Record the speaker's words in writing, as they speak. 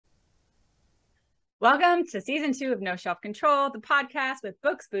Welcome to season 2 of No Shelf Control, the podcast with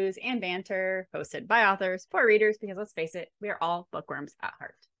books, booze, and banter, hosted by authors for readers, because let's face it, we are all bookworms at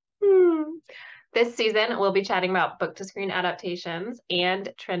heart. This season, we'll be chatting about book-to-screen adaptations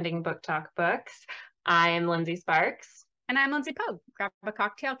and trending book talk books. I am Lindsey Sparks. And I'm Lindsey Pogue. Grab a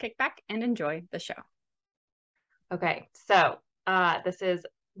cocktail, kick back, and enjoy the show. Okay, so this is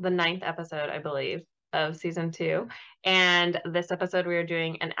the 9th episode, I believe, of season 2. And this episode, we are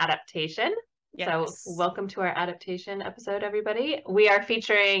doing an adaptation. Yes. So welcome to our adaptation episode, everybody. We are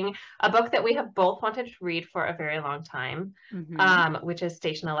featuring a book that we have both wanted to read for a very long time, which is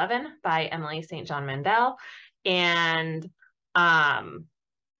Station 11 by Emily St. John Mandel. And I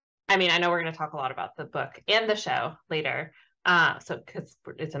mean, I know we're going to talk a lot about the book and the show later, so because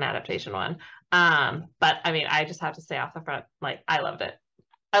it's an adaptation one. But I mean, I just have to say off the front, like, I loved it.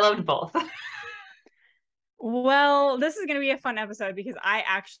 I loved both. Well, this is going to be a fun episode because I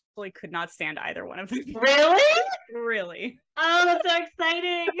actually could not stand either one of them. Really? Really. Oh, that's so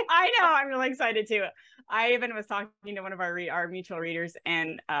exciting. I know. I'm really excited too. I even was talking to one of our mutual readers,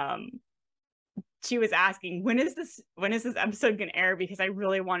 and she was asking, when is this episode going to air? Because I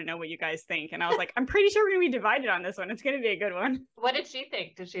really want to know what you guys think. And I was like, I'm pretty sure we're going to be divided on this one. It's going to be a good one. What did she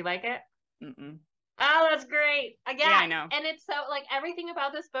think? Did she like it? Mm-mm. Oh, that's great. Yeah, I know. And it's so, like, everything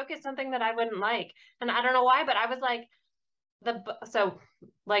about this book is something that I wouldn't like. And I don't know why, but I was like,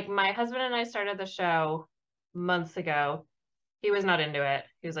 my husband and I started the show months ago. He was not into it.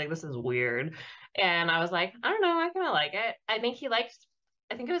 He was like, this is weird. And I was like, I don't know, I kind of like it. I think it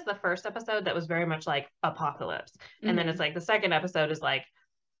was the first episode that was very much like apocalypse. And then it's like the second episode is like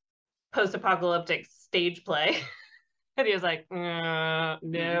post-apocalyptic stage play. And he was like,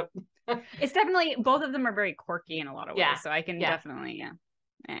 nope. It's definitely, both of them are very quirky in a lot of ways. So I can definitely,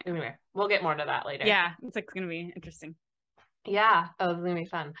 Anyway, we'll get more to that later. Yeah, it's like going to be interesting. Yeah. Oh, it's going to be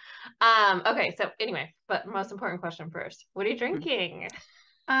fun. Okay. So anyway, but most important question first. What are you drinking?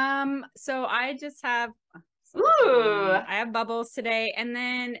 So I just have, I have bubbles today, and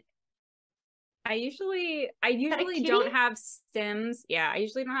then I usually don't have stems. Yeah, I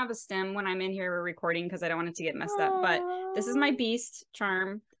usually don't have a stem when I'm in here recording because I don't want it to get messed up. But this is my Beast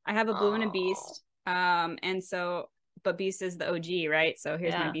charm. I have a blue and a Beast. And so, but Beast is the OG, right? So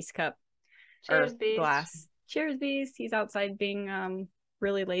here's my Beast cup. Cheers, Beast. Glass. Cheers, Beast. He's outside being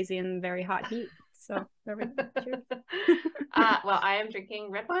really lazy in very hot heat. So there we go. Cheers. Well, I am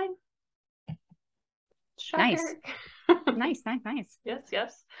drinking red wine. Shocker. Nice.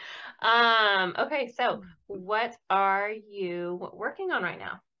 Yes. Okay, so what are you working on right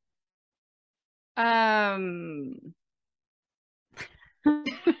now?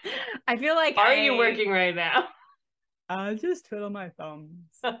 I feel like Are you working right now? I'll just twiddle my thumbs.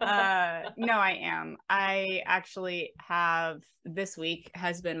 No, I am. I actually have, this week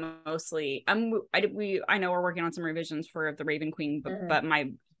has been mostly, I know we're working on some revisions for the Raven Queen, but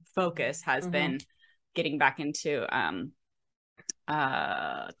my focus has been getting back into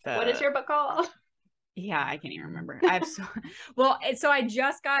what is your book called? Yeah, I can't even remember. So I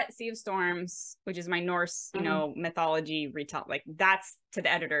just got Sea of Storms, which is my Norse, mythology retell. Like, that's to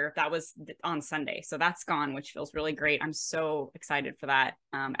the editor. That was on Sunday, so that's gone, which feels really great. I'm so excited for that.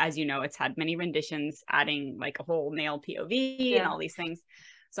 As you know, it's had many renditions, adding like a whole male POV and all these things.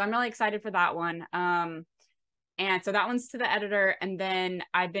 So I'm really excited for that one. And so that one's to the editor. And then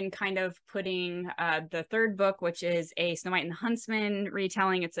I've been kind of putting the third book, which is a Snow White and the Huntsman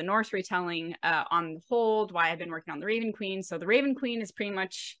retelling. It's a Norse retelling on hold while I've been working on the Raven Queen. So the Raven Queen is pretty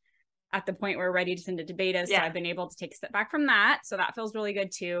much at the point where we're ready to send it to beta. So I've been able to take a step back from that. So that feels really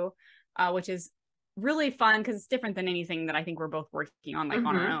good too, which is really fun because it's different than anything that I think we're both working on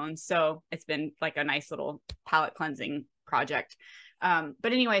on our own. So it's been like a nice little palette cleansing project.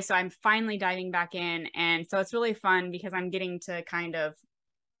 But anyway, so I'm finally diving back in, and so it's really fun because I'm getting to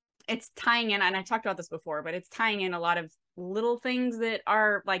it's tying in, and I talked about this before, but it's tying in a lot of little things that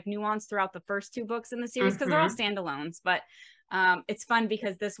are like nuanced throughout the first 2 books in the series because they're all standalones. But it's fun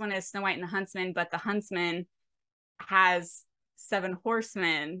because this one is Snow White and the Huntsman, but the Huntsman has 7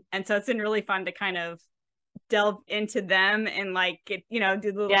 horsemen, and so it's been really fun to kind of delve into them and like get, do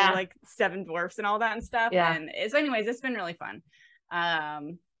the little like 7 dwarfs and all that and stuff. And so anyways, it's been really fun.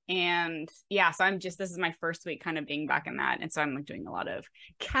 And so this is my first week kind of being back in that, and so I'm like doing a lot of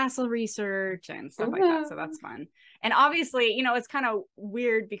castle research and stuff like that, so that's fun. And obviously, it's kind of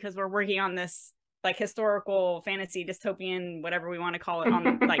weird because we're working on this like historical fantasy dystopian, whatever we want to call it,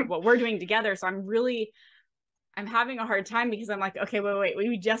 on like what we're doing together. So I'm having a hard time because I'm like, okay, wait,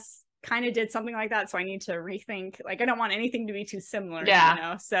 we just kind of did something like that, so I need to rethink. Like, I don't want anything to be too similar,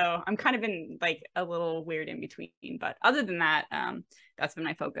 so I'm kind of in like a little weird in between, but other than that, that's been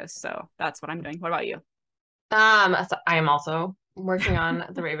my focus, so that's what I'm doing. What about you? So I am also working on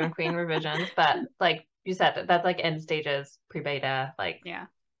the Raven Queen revisions, but like you said, that's like end stages, pre-beta, like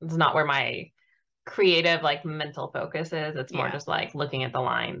it's not where my creative like mental focus is. It's more just like looking at the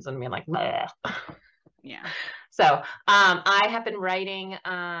lines and being like bleh. So I have been writing,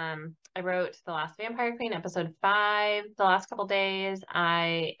 I wrote The Last Vampire Queen, episode 5, the last couple days.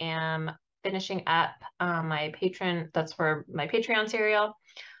 I am finishing up my patron, that's for my Patreon serial.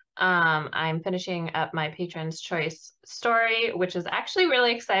 I'm finishing up my Patron's Choice story, which is actually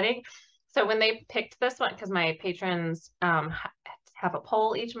really exciting. So when they picked this one, because my patrons have a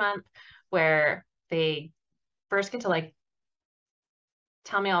poll each month where they first get to like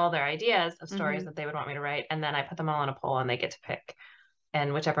tell me all their ideas of stories that they would want me to write, and then I put them all on a poll and they get to pick,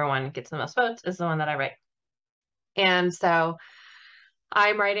 and whichever one gets the most votes is the one that I write. And so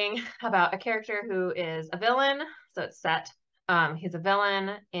I'm writing about a character who is a villain, so it's set. He's a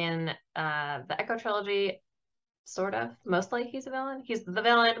villain in the Echo trilogy, sort of. Mostly he's a villain. He's the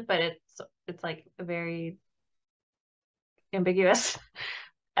villain, but it's like very ambiguous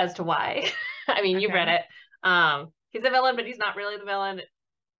as to why. I mean, you've read it. He's a villain, but he's not really the villain.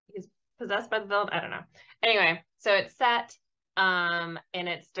 He's possessed by the villain. I don't know. Anyway, so it's set, and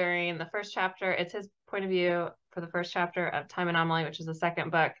it's during the first chapter. It's his point of view for the first chapter of Time Anomaly, which is the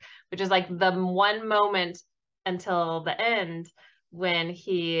second book, which is like the one moment until the end when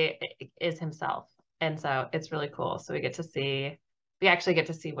he is himself. And so it's really cool. So we actually get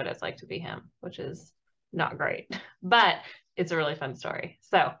to see what it's like to be him, which is not great, but it's a really fun story.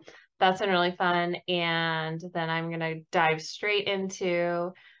 So that's been really fun. And then I'm going to dive straight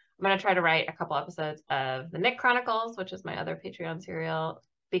into, I'm going to try to write a couple episodes of the Nick Chronicles, which is my other Patreon serial,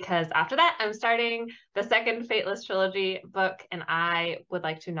 because after that I'm starting the second Fateless trilogy book, and I would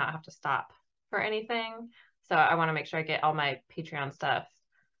like to not have to stop for anything. So I want to make sure I get all my Patreon stuff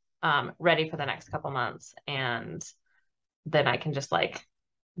ready for the next couple months, and then I can just like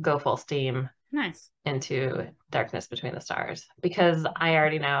go full steam into Darkness Between the Stars, because I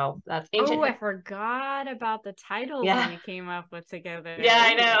already know that's ancient. Oh, I forgot about the titles that we came up with together. Yeah,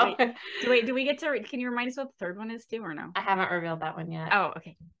 I know. Wait, do we get to, can you remind us what the third one is too, or no? I haven't revealed that one yet. Oh,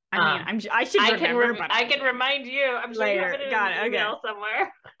 okay. I mean, I should remember, but I can remind you. I'm sure you have it in an email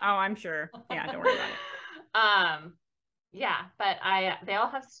somewhere. Oh, I'm sure. Yeah, don't worry about it. Yeah, but they all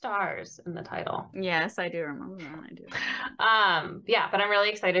have stars in the title. Yes, I do remember that. I do. Yeah, but I'm really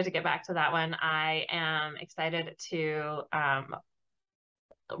excited to get back to that one. I am excited to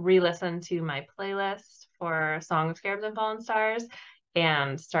re-listen to my playlist for Song of Scarabs and Fallen Stars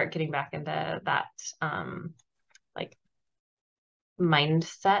and start getting back into that like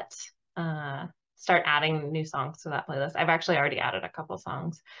mindset. Start adding new songs to that playlist. I've actually already added a couple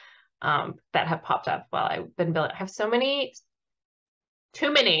songs that have popped up while I've been building. I have too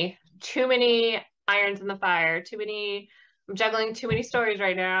many irons in the fire, I'm juggling too many stories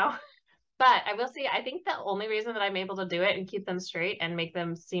right now. But I will say, I think the only reason that I'm able to do it and keep them straight and make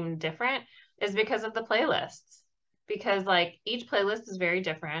them seem different is because of the playlists. Because like each playlist is very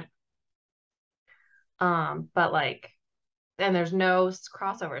different. But like, and there's no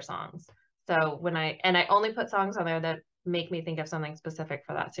crossover songs. So I only put songs on there that make me think of something specific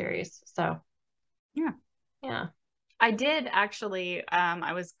for that series. So yeah. I did actually,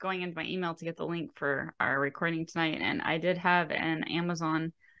 I was going into my email to get the link for our recording tonight, and I did have an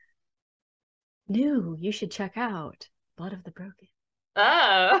Amazon new, you should check out Blood of the Broken.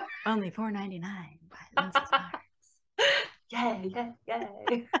 Oh. Only $4.99 by Lindsey Sparks.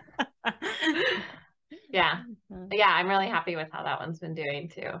 Yay. Yeah, I'm really happy with how that one's been doing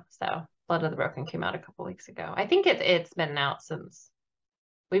too. So Blood of the Broken came out a couple weeks ago. I think it's been out since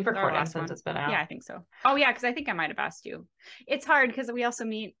we've recorded since it's been out. Yeah, I think so. Oh yeah, because I think I might have asked you. It's hard because we also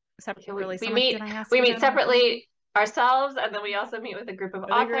meet separately. We meet separately ourselves, and then we also meet with a group of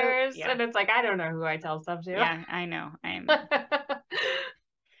authors, and it's like I don't know who I tell stuff to. Yeah, I know. I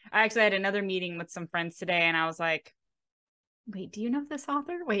actually had another meeting with some friends today, and I was like, wait, do you know this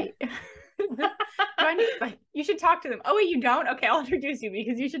author? Wait. You should talk to them. Oh wait, you don't? Okay, I'll introduce you,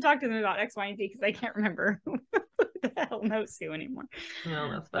 because you should talk to them about X, Y, and Z, because I can't remember who the hell knows who anymore.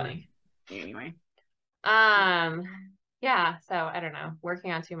 No, that's funny. Anyway. Yeah, so I don't know.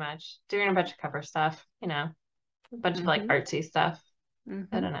 Working on too much, doing a bunch of cover stuff, a bunch of like artsy stuff.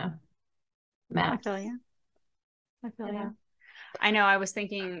 I don't know. Maps. I feel you. I know, I was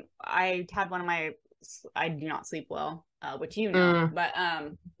thinking, I had I do not sleep well, which but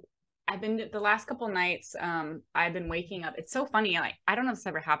the last couple nights, I've been waking up. It's so funny. Like, I don't know if this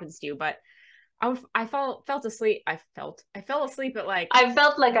ever happens to you, but I fell asleep. I fell asleep at like, I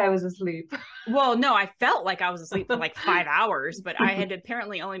felt like I was asleep. well, no, I felt like I was asleep for like 5 hours, but I had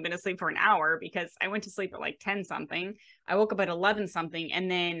apparently only been asleep for an hour because I went to sleep at like 10 something. I woke up at 11 something,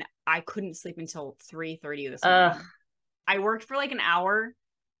 and then I couldn't sleep until 3:30 this morning. I worked for like an hour,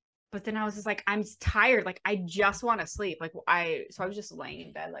 but then I was just like, I'm tired. Like, I just want to sleep. Like, so I was just laying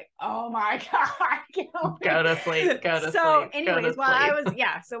in bed, like, oh my God. Go to sleep. Go to sleep. So anyways, while I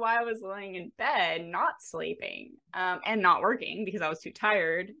sleep. was laying in bed, not sleeping, and not working because I was too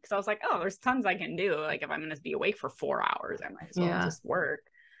tired, because I was like, oh, there's tons I can do. Like, if I'm going to be awake for 4 hours, I might as well just work.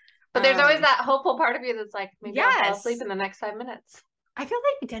 But there's always that hopeful part of you that's like, maybe I'll fall asleep in the next 5 minutes. I feel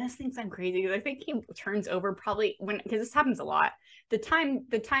like Dennis thinks I'm crazy. I think he turns over probably because this happens a lot. The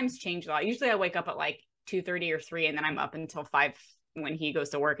times change a lot. Usually I wake up at like 2:30 or 3, and then I'm up until 5 when he goes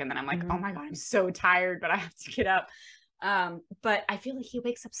to work, and then I'm like, oh my God, I'm so tired, but I have to get up. But I feel like he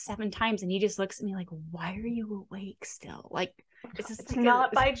wakes up 7 times, and he just looks at me like, why are you awake still? Like, it's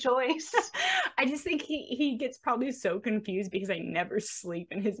not by choice. I just think he gets probably so confused because I never sleep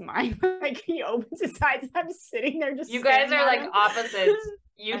in his mind. Like, he opens his eyes and I'm sitting there just. You guys are like opposites.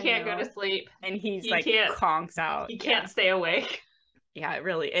 You can't go to sleep, and he's like conks out. He can't stay awake. Yeah, it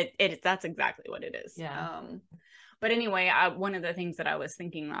really that's exactly what it is. Yeah. But anyway, one of the things that I was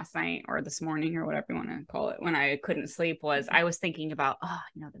thinking last night or this morning or whatever you want to call it, when I couldn't sleep, was I was thinking about,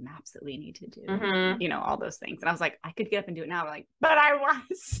 the maps that we need to do, all those things. And I was like, I could get up and do it now. But I want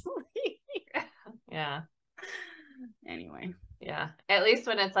to sleep. Yeah. Anyway. Yeah. At least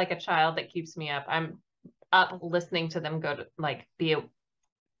when it's like a child that keeps me up, I'm up listening to them go to like be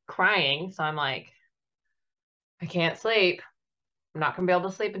crying. So I'm like, I can't sleep. I'm not going to be able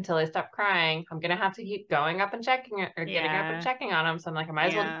to sleep until I stop crying. I'm going to have to keep going up and checking it or getting up and checking on them. So I'm like, I might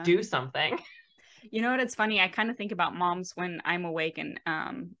as well do something. You know what? It's funny. I kind of think about moms when I'm awake and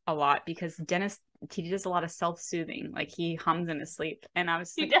a lot, because Dennis, he does a lot of self-soothing. Like, he hums in his sleep. And I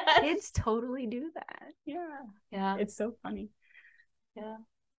was like, kids totally do that. Yeah. Yeah. It's so funny. Yeah.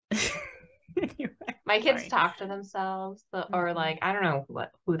 Anyway, my kids talk to themselves or like, I don't know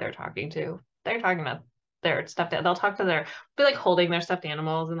who they're talking to. They're talking about their stuffed, they'll talk to be like holding their stuffed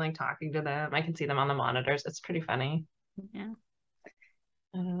animals and like talking to them. I can see them on the monitors. It's pretty funny. Yeah.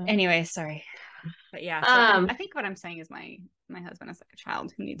 Anyway, sorry. But yeah, so I think what I'm saying is my husband is like a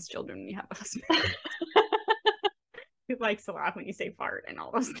child who needs children when you have a husband. Who likes to laugh when you say fart and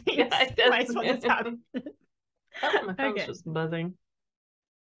all those things. Yeah, might as well just have my phone's just buzzing.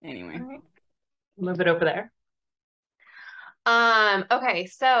 Anyway. Right. Move it over there. Okay,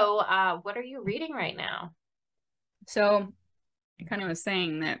 so what are you reading right now? So I kind of was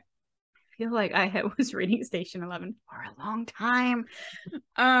saying that I feel like I was reading Station 11 for a long time.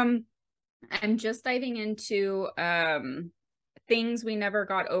 I'm just diving into Things We Never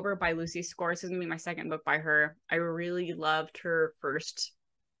Got Over by Lindsey Sparks. This is gonna be my second book by her. I really loved her first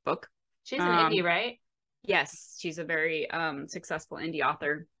book. She's an indie, right? Yes, she's a very successful indie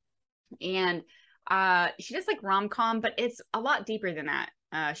author. And she does like rom-com, but it's a lot deeper than that.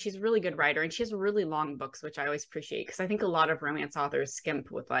 She's a really good writer, and she has really long books, which I always appreciate, because I think a lot of romance authors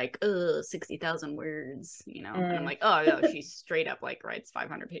skimp with like 60,000 words, and I'm like, oh no, she straight up like writes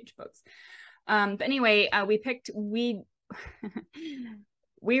 500-page books. But anyway,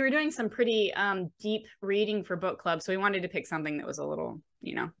 we were doing some pretty deep reading for book club, so we wanted to pick something that was a little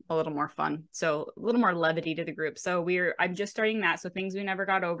more fun, so a little more levity to the group. So I'm just starting that. So Things We Never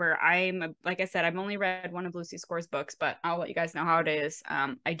Got Over. Like I said, I've only read one of Lindsey Sparks' books, but I'll let you guys know how it is.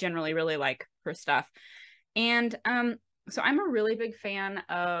 I generally really like her stuff, and so I'm a really big fan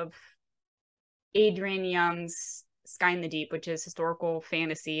of Adrienne Young's Sky in the Deep, which is historical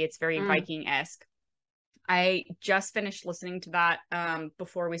fantasy. It's very Viking-esque. I just finished listening to that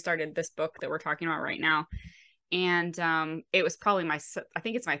before we started this book that we're talking about right now. And it was probably I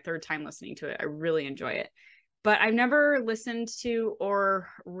think it's my third time listening to it. I really enjoy it. But I've never listened to or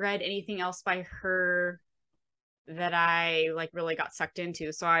read anything else by her that I like really got sucked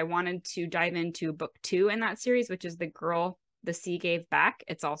into. So I wanted to dive into book 2 in that series, which is The Girl the Sea Gave Back.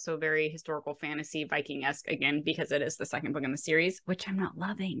 It's also very historical fantasy, Viking-esque, again, because it is the second book in the series, which I'm not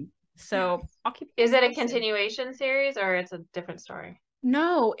loving. So I'll keep. Is it a continuation series or it's a different story?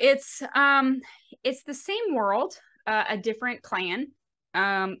 No, it's the same world, a different clan.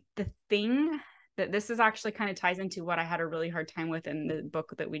 The thing that this is actually kind of ties into what I had a really hard time with in the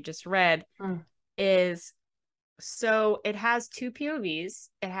book that we just read is, so it has 2 POVs.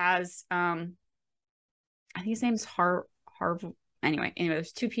 It has I think his name's Harv. Anyway,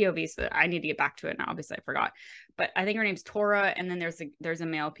 there's 2 POVs that I need to get back to it now. Obviously I forgot, but I think her name's Tora, and then there's a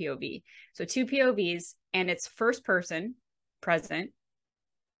male POV. So 2 POVs, and it's first person, present,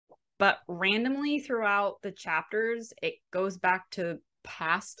 but randomly throughout the chapters, it goes back to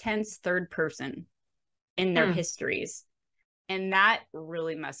past tense third person in their histories. And that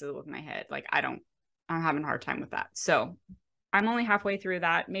really messes with my head. Like, I'm having a hard time with that. So I'm only halfway through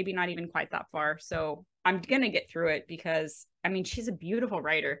that, maybe not even quite that far. So I'm going to get through it because, I mean, she's a beautiful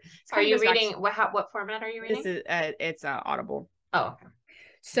writer. Are you reading, what format are you reading? This is, it's Audible. Oh, okay.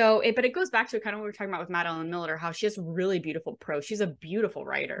 So, but it goes back to kind of what we were talking about with Madeline Miller, how she has really beautiful prose. She's a beautiful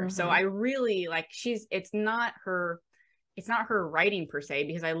writer. So I really like, it's not her writing per se,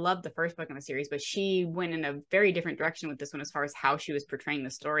 because I loved the first book in the series, but she went in a very different direction with this one as far as how she was portraying the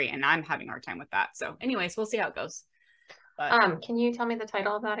story. And I'm having a hard time with that. So anyways, we'll see how it goes. But, can you tell me the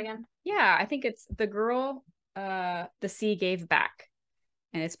title of that again? Yeah, I think it's The Girl the Sea Gave Back,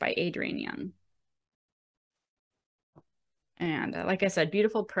 and it's by Adrienne Young. And like I said,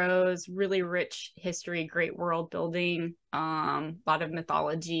 beautiful prose, really rich history, great world building, a lot of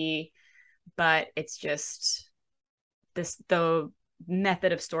mythology, but it's just the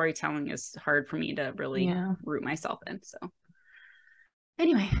method of storytelling is hard for me to really root myself in. So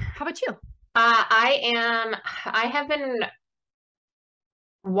anyway, how about you? I have been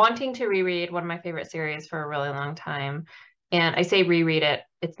wanting to reread one of my favorite series for a really long time. And I say reread it,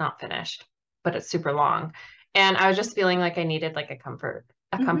 it's not finished, but it's super long. And I was just feeling like I needed like a comfort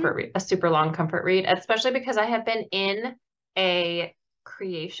read, a super long comfort read, especially because I have been in a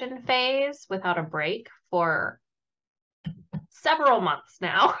creation phase without a break for several months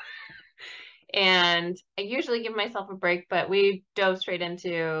now. And I usually give myself a break, but we dove straight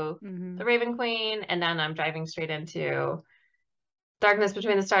into The Raven Queen, and then I'm diving straight into Darkness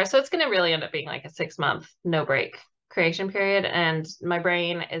Between the Stars. So it's going to really end up being like a 6-month no break creation period. And my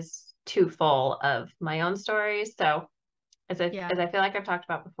brain is too full of my own stories. So as I feel like I've talked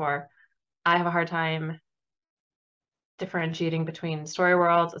about before, I have a hard time differentiating between story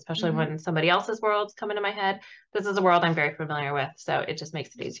worlds, especially when somebody else's worlds come into my head. This is a world I'm very familiar with, so it just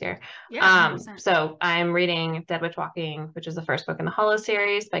makes it easier. Yeah, so I'm reading Dead Witch Walking, which is the first book in the Hollow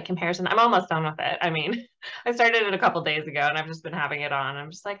series by Kim Harrison. I'm almost done with it. I mean, I started it a couple days ago, and I've just been having it on. I'm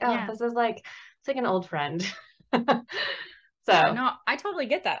just like, this is like, it's like an old friend. So no, I totally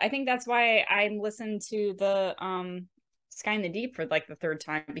get that. I think that's why I listened to the Sky in the Deep for like the 3rd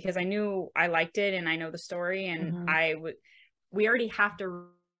time, because I knew I liked it and I know the story, and we already have to,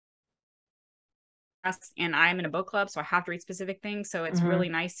 and I'm in a book club, so I have to read specific things. So it's really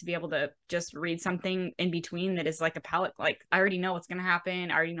nice to be able to just read something in between that is like a palette. Like, I already know what's going to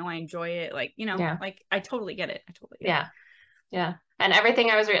happen. I already know I enjoy it. Like, you know, like I totally get it. Yeah. And everything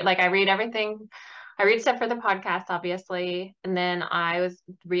I was like, I read everything. I read stuff for the podcast, obviously. And then I was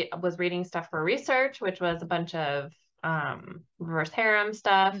reading stuff for research, which was a bunch of reverse harem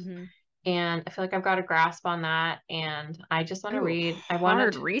stuff. And I feel like I've got a grasp on that. And I just want to read. I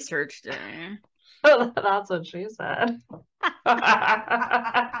wanted research day. That's what she said.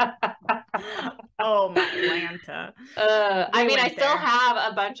 Oh my Atlanta. I mean, I still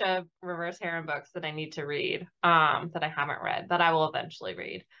have a bunch of reverse harem books that I need to read, that I haven't read, that I will eventually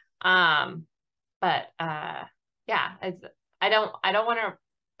read. But yeah, I don't want to,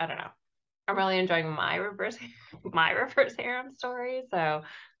 I don't know. I'm really enjoying my reverse harem story. So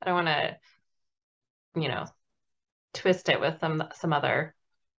I don't want to, you know, twist it with some other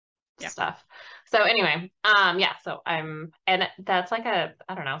stuff. So anyway, so and that's like I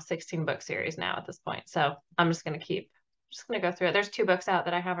don't know, 16 book series now at this point. So I'm just going to go through it. There's 2 books out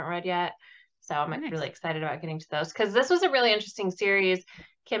that I haven't read yet. So I'm really excited about getting to those, because this was a really interesting series.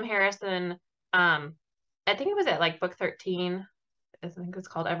 Kim Harrison, I think it was at like book 13. I think it's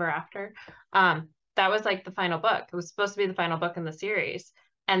called Ever After. That was like the final book. It was supposed to be the final book in the series.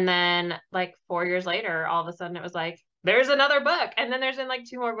 And then like 4 years later, all of a sudden it was like, there's another book. And then there's been like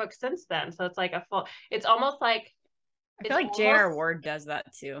 2 more books since then. So it's like it's almost like, I feel like J.R. Ward does that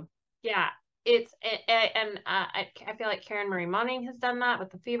too. Yeah. I feel like Karen Marie Moning has done that with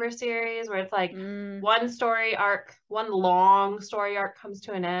the Fever series, where it's like one long story arc comes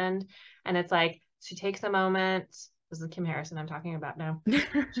to an end. And it's like, she takes a moment. This is Kim Harrison I'm talking about now.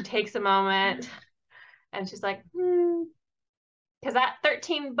 She takes a moment and she's like, because that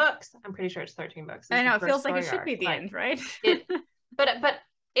 13 books, I'm pretty sure it's 13 books. I know, it feels like it should be the end, right? But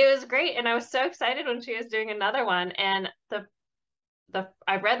it was great, and I was so excited when she was doing another one. And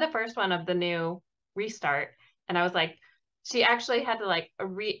I read the first one of the new restart, and I was like, she actually had to like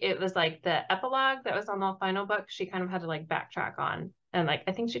it was like the epilogue that was on the final book. She kind of had to like backtrack on, and like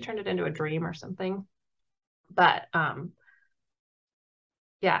I think she turned it into a dream or something. But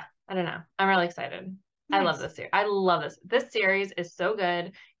yeah, I don't know. I'm really excited. I love this series. I love this. This series is so good.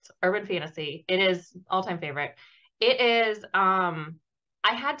 It's urban fantasy. It is all-time favorite. It is,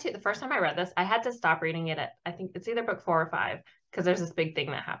 the first time I read this, I had to stop reading it at, I think it's either book 4 or 5, because there's this big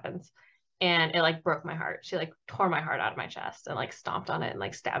thing that happens. And it like broke my heart. She like tore my heart out of my chest and like stomped on it and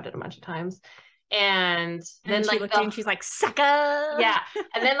like stabbed it a bunch of times. And then she like looked at you and she's like, sucker. Yeah.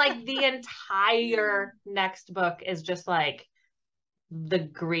 And then like the entire next book is just like the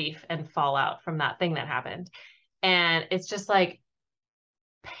grief and fallout from that thing that happened. And it's just like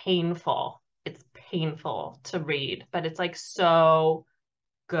painful. It's painful to read, but it's like so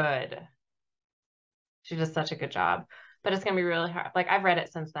good. She does such a good job, but it's going to be really hard. Like I've read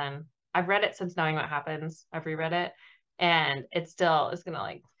it since then. I've read it since knowing what happens. I've reread it and it still is going to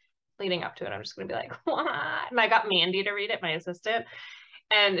like, leading up to it, I'm just going to be like, what? And I got Mandy to read it, my assistant.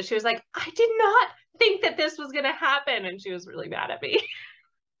 And she was like, I did not think that this was going to happen. And she was really mad at me.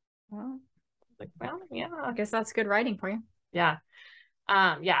 Well, like, well, yeah. I guess that's good writing for you. Yeah.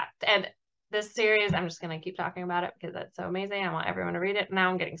 Yeah. And this series, I'm just going to keep talking about it because it's so amazing. I want everyone to read it. Now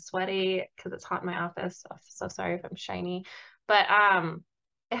I'm getting sweaty because it's hot in my office. So, so sorry if I'm shiny. But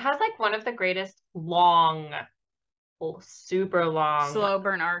it has like one of the greatest super long slow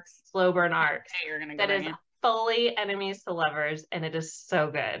burn arcs okay, you're gonna go that is fully enemies to lovers, and it is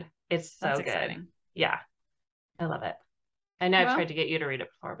so good. It's so good. Exciting. Yeah, I love it. I know I've tried to get you to read it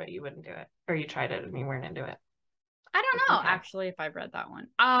before, but you wouldn't do it, or you tried it and you weren't into it. I don't know actually if I've read that one.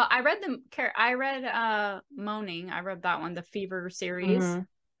 I read Moaning. I read that one, the Fever series.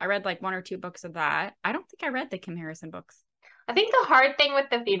 I read like 1 or 2 books of that. I don't think I read the Kim Harrison books. I think the hard thing with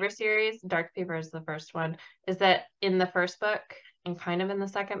the Fever series, Dark Fever is the first one, is that in the first book and kind of in the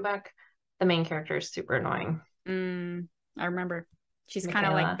second book, the main character is super annoying. I remember. She's kind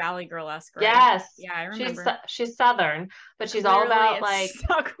of like Valley Girl-esque, right? Yes. Yeah, I remember. She's Southern, but she's all about like...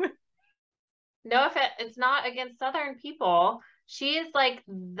 No offense, it's not against Southern people. She is like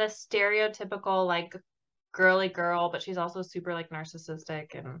the stereotypical like girly girl, but she's also super like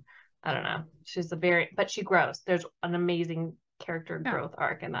narcissistic and I don't know. But she grows. There's an amazing character growth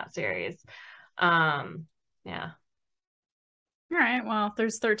arc in that series. Yeah. All right. Well, if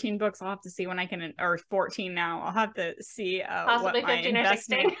there's 13 books, I'll have to see when I can, or 14 now. I'll have to see possibly what 15 or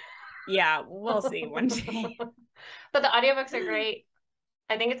 16. Yeah, we'll see one day. But the audiobooks are great.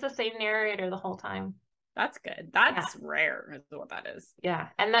 I think it's the same narrator the whole time. That's good. That's rare is what that is. Yeah.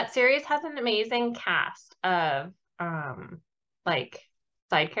 And that series has an amazing cast of like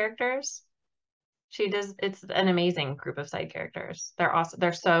side characters. It's an amazing group of side characters. They're awesome.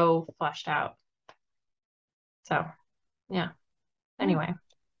 They're so fleshed out. So yeah. Anyway.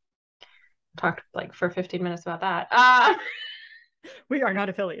 Talked like for 15 minutes about that. We are not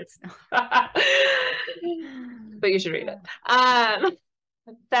affiliates. But you should read it.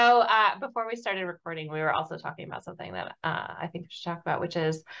 So before we started recording, we were also talking about something that I think we should talk about, which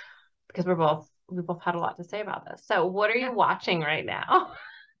is because we both had a lot to say about this. So what are you watching right now?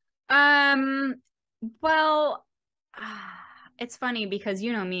 Well, it's funny because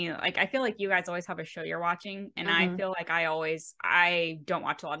you know me, like I feel like you guys always have a show you're watching, and I feel like I don't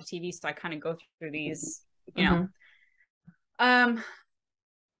watch a lot of TV, so I kind of go through these, you know.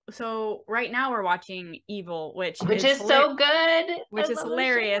 So right now we're watching Evil, which is so good. Which is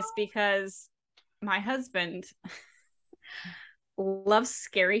hilarious because my husband loves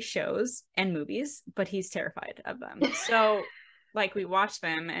scary shows and movies, but he's terrified of them. So like we watch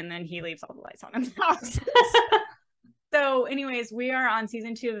them and then he leaves all the lights on in the house. So anyways, we are on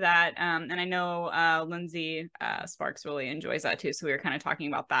season 2 of that. And I know Lindsey Sparks really enjoys that too. So we were kind of talking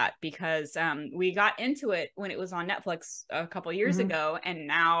about that because we got into it when it was on Netflix a couple years ago, and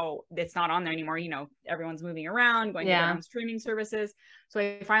now it's not on there anymore. You know, everyone's moving around, going to their own streaming services. So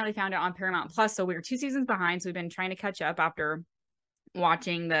I finally found it on Paramount Plus. So we were 2 seasons behind. So we've been trying to catch up after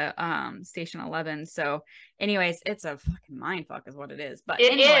watching the Station 11. So anyways, it's a fucking mind fuck is what it is. But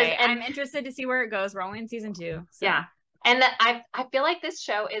anyway, I'm interested to see where it goes. We're only in season 2. So. Yeah. And I feel like this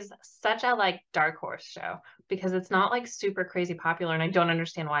show is such a like dark horse show because it's not like super crazy popular, and I don't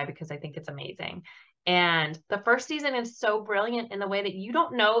understand why, because I think it's amazing. And the first season is so brilliant in the way that you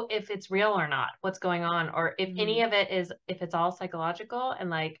don't know if it's real or not, what's going on, or if any of it is, if it's all psychological and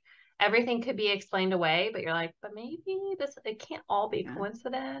like everything could be explained away, but you're like, but maybe it can't all be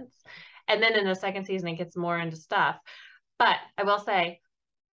coincidence. And then in the second season, it gets more into stuff. But I will say,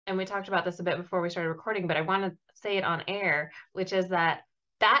 and we talked about this a bit before we started recording, but I want to say it on air, which is that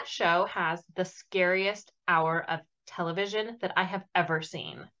show has the scariest hour of television that I have ever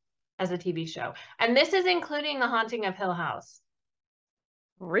seen as a TV show. And this is including The Haunting of Hill House.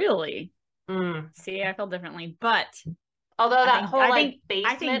 Really? See, I feel differently, but Although that whole I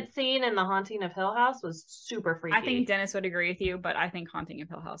basement think scene in The Haunting of Hill House was super freaky. I think Dennis would agree with you, but I think Haunting of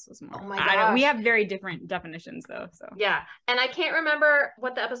Hill House was more. Oh my gosh. We have very different definitions though. So yeah. And I can't remember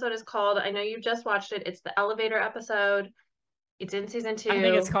what the episode is called. I know you just watched it. It's the elevator episode. It's in season 2. I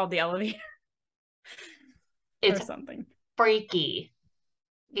think it's called The Elevator. It's or something. Freaky.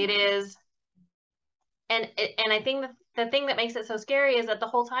 It is. And I think the thing that makes it so scary is that the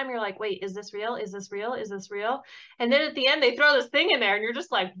whole time you're like, wait, is this real? Is this real? Is this real? And then at the end they throw this thing in there and you're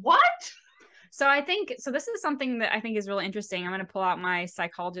just like, what? So this is something that I think is really interesting. I'm going to pull out my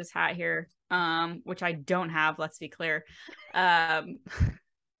psychologist hat here, which I don't have, let's be clear.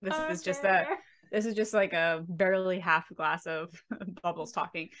 This is just like a barely half glass of bubbles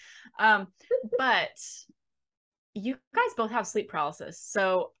talking. But you guys both have sleep paralysis.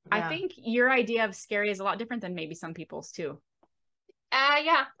 So yeah. I think your idea of scary is a lot different than maybe some people's too.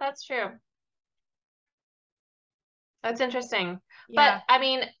 Yeah, that's true. That's interesting. Yeah. But I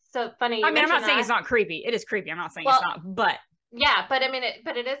mean, so funny. I'm not saying it's not creepy. It is creepy. I'm not saying it's not, but yeah, but I mean,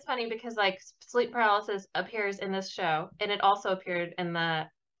 it is funny because like sleep paralysis appears in this show and it also appeared in the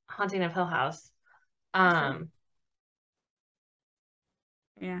Haunting of Hill House. Yeah.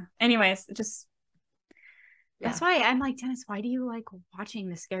 Anyways, just that's why I'm like, Dennis, why do you like watching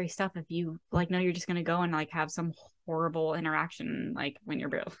the scary stuff if you like know you're just gonna go and like have some horrible interaction like when you're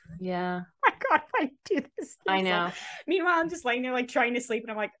real? Yeah. Oh my God, I do this. I know. Meanwhile, I'm just laying there like trying to sleep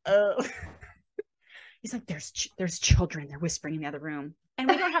and I'm like, oh. He's like, there's children. They're whispering in the other room. And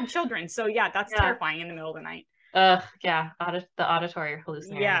we don't have children. So yeah, that's terrifying in the middle of the night. Yeah. The auditory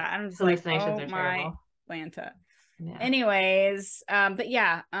hallucinations. Yeah. I'm just hallucinations like, are terrible. Lanta. Yeah. Anyways,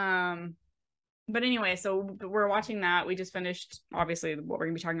 but anyway, so we're watching that. We just finished, obviously, what we're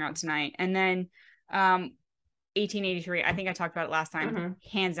going to be talking about tonight. And then 1883, I think I talked about it last time. Mm-hmm.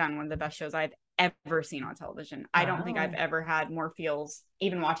 Hands down, one of the best shows I've ever seen on television. I don't think I've ever had more feels,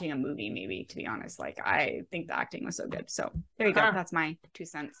 even watching a movie, maybe, to be honest. Like, I think the acting was so good. So there you go. That's my 2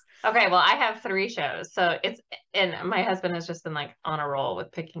 cents. Okay, well, I have 3 shows. So and my husband has just been like on a roll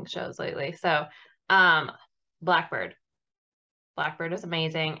with picking shows lately. So Blackbird. Blackbird is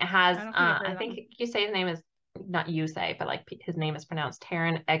amazing. It has, I think you say his name is, not you say, but like his name is pronounced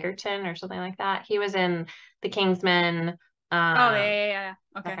Taron Egerton or something like that. He was in The Kingsman. Yeah.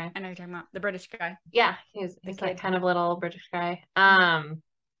 Okay. I know you're talking about the British guy. Yeah, he's like kind of little British guy.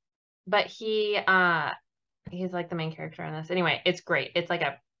 But he's like the main character in this. Anyway, it's great. It's like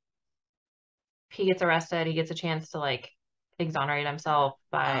he gets arrested. He gets a chance to like exonerate himself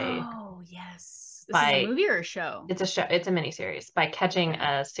by. Oh yes. This is a movie or a show? It's a show. It's a miniseries by catching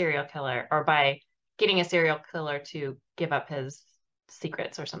a serial killer or by getting a serial killer to give up his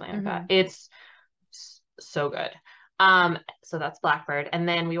secrets or something like that. It's so good. So that's Blackbird. And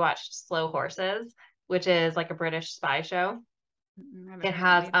then we watched Slow Horses, which is like a British spy show. It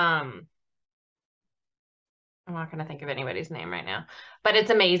has, I'm not going to think of anybody's name right now, but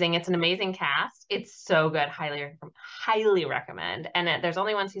it's amazing. It's an amazing cast. It's so good. Highly recommend. And there's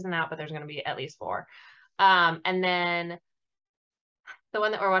only 1 season out, but there's going to be at least 4. And then the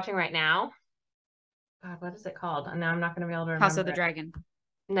one that we're watching right now, God, what is it called? And now I'm not going to be able to remember. House of the Dragon.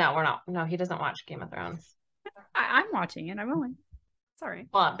 No, we're not. No, he doesn't watch Game of Thrones. I'm watching it. I'm only. Sorry.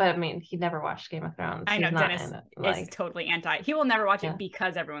 Well, but I mean, he never watched Game of Thrones. I know Dennis is totally anti. He will never watch it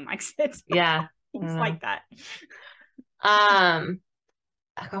because everyone likes it. Yeah. He's like that. Oh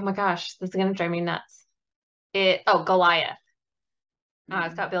my gosh, this is gonna drive me nuts. Goliath.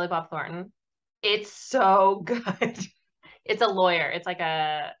 It's got Billy Bob Thornton. It's so good. It's a lawyer. It's like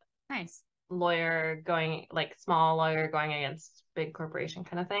a nice lawyer small lawyer going against big corporation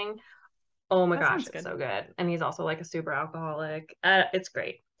kind of thing. Oh my gosh, it's so good. And he's also like a super alcoholic. It's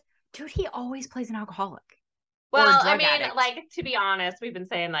great. Dude, he always plays an alcoholic. Well, I mean, addict. Like, to be honest, we've been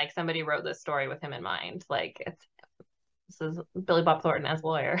saying like somebody wrote this story with him in mind. Like, this is Billy Bob Thornton as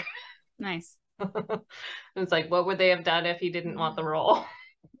lawyer. Nice. It's like, what would they have done if he didn't want the role?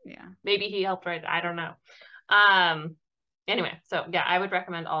 Yeah. Maybe he helped write it. I don't know. Anyway, so yeah, I would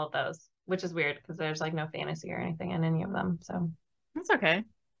recommend all of those, which is weird because there's like no fantasy or anything in any of them. So that's okay.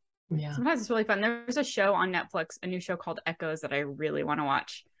 Yeah. Sometimes it's really fun. There's a show on Netflix, a new show called Echoes that I really want to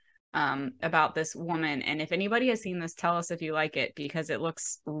watch. About this woman, and if anybody has seen this, tell us if you like it because it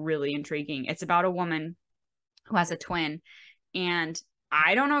looks really intriguing. It's about a woman who has a twin, and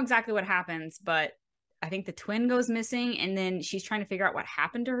I don't know exactly what happens, but I think the twin goes missing, and then she's trying to figure out what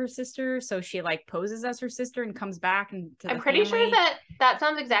happened to her sister, so she like poses as her sister and comes back. And I'm pretty sure that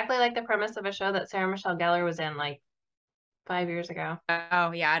sounds exactly like the premise of a show that Sarah Michelle Gellar was in like 5 years ago.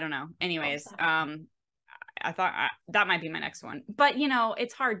 Oh yeah, I don't know. Anyways, I thought that might be my next one, but you know,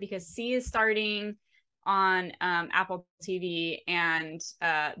 it's hard because C is starting, on Apple TV, and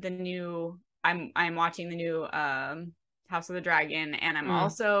the new I'm watching the new House of the Dragon, and I'm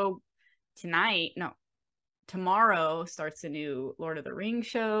also tomorrow starts the new Lord of the Rings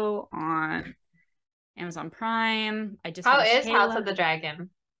show on Amazon Prime. How is House of the Dragon?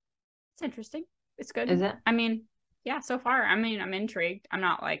 It's interesting. It's good. Is it? I mean, yeah, so far. I mean, I'm intrigued. I'm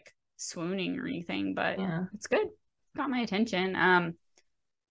not like swooning or anything, but it's good. Got my attention.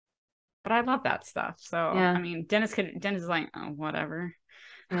 But I love that stuff. So I mean, Dennis is like, oh, whatever.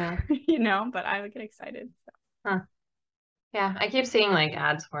 Yeah. You know, but I would get excited. So. Huh. Yeah, I keep seeing like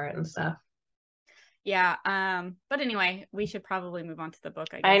ads for it and stuff. Yeah. But anyway, we should probably move on to the book,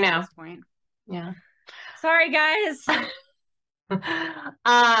 I guess, I know. at this point. Yeah. Sorry, guys.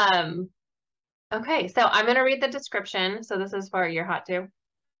 Okay, so I'm gonna read the description. So this is for You're Hot Too.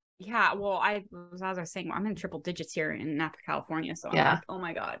 Yeah, well, as I was saying, I'm in triple digits here in Napa, California. So I'm like, oh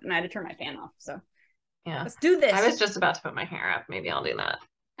my God. And I had to turn my fan off. So yeah, let's do this. I was just about to put my hair up. Maybe I'll do that.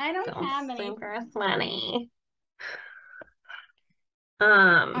 I don't have any. Super sweaty. All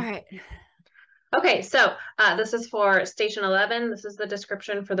right. Okay, so this is for Station 11. This is the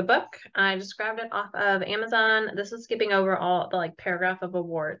description for the book. I just grabbed it off of Amazon. This is skipping over all the like paragraph of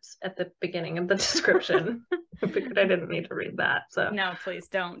awards at the beginning of the description. I figured I didn't need to read that. So no, please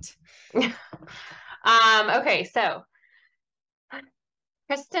don't. Okay, so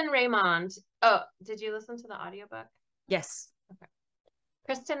Kristen Raymond. Oh, did you listen to the audiobook? Yes. Okay.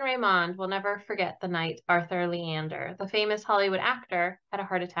 Kristen Raymond will never forget the night Arthur Leander, the famous Hollywood actor, had a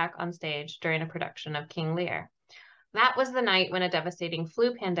heart attack on stage during a production of King Lear. That was the night when a devastating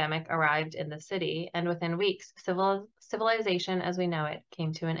flu pandemic arrived in the city, and within weeks, civilization as we know it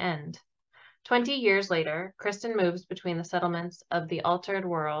came to an end. 20 years later, Kristen moves between the settlements of the altered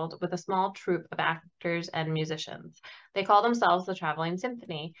world with a small troupe of actors and musicians. They call themselves the Traveling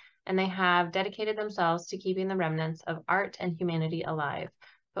Symphony, and they have dedicated themselves to keeping the remnants of art and humanity alive.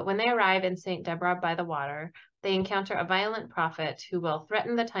 But when they arrive in St. Deborah by the water, they encounter a violent prophet who will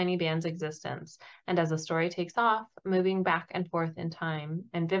threaten the tiny band's existence. And as the story takes off, moving back and forth in time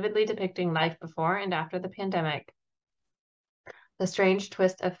and vividly depicting life before and after the pandemic, the strange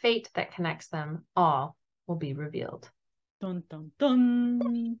twist of fate that connects them all will be revealed. Dun, dun,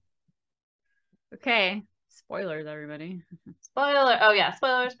 dun. Okay. Spoilers, everybody. Spoiler. Oh, yeah.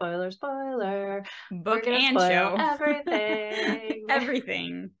 Spoiler. Book and show. Everything.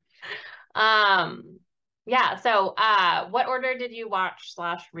 Everything. Yeah. So, what order did you watch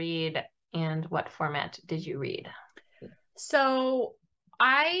 / read, and what format did you read? So,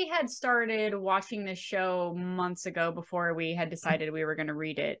 I had started watching this show months ago before we had decided we were going to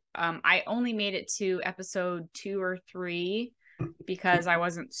read it. I only made it to episode 2 or 3 because I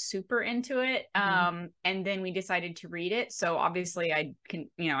wasn't super into it. And then we decided to read it. So obviously I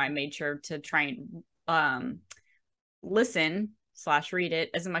made sure to try and listen / read it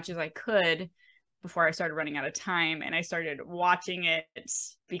as much as I could before I started running out of time. And I started watching it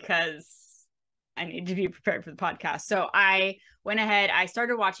because I need to be prepared for the podcast. So I went ahead, I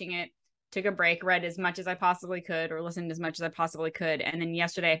started watching it, took a break, read as much as I possibly could, or listened as much as I possibly could. And then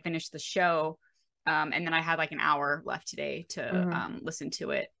yesterday I finished the show. And then I had like an hour left today to listen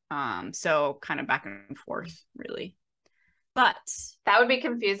to it. So kind of back and forth, really. But that would be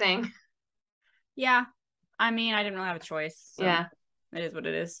confusing. Yeah. I mean, I didn't really have a choice. So yeah. It is what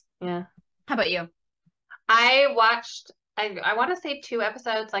it is. Yeah. How about you? I watched, I want to say 2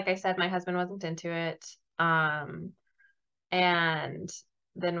 episodes. Like I said, my husband wasn't into it. And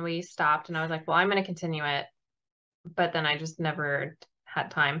then we stopped and I was like, well, I'm going to continue it. But then I just never had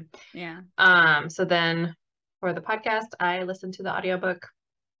time. Yeah. So then for the podcast, I listened to the audiobook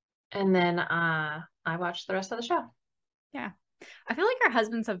and then I watched the rest of the show. Yeah. I feel like our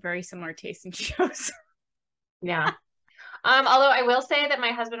husbands have very similar tastes in shows. Yeah. Although I will say that my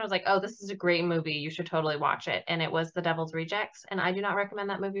husband was like, oh, this is a great movie. You should totally watch it. And it was The Devil's Rejects. And I do not recommend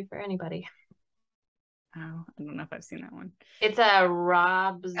that movie for anybody. Oh, I don't know if I've seen that one. It's a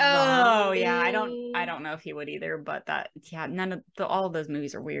Rob Zombie. Oh yeah, I don't know if he would either, but none of all of those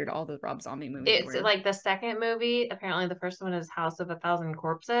movies are weird. All the Rob Zombie movies It's are weird. like the second movie. Apparently the first one is House of a Thousand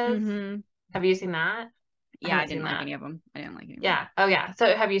Corpses. Mm-hmm. Have you seen that? Yeah, I didn't like any of them. Yeah. Oh yeah.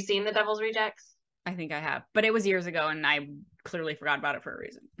 So have you seen The Devil's Rejects? I think I have, but it was years ago and I clearly forgot about it for a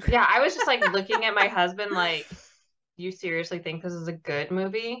reason. Yeah, I was just like looking at my husband like, you seriously think this is a good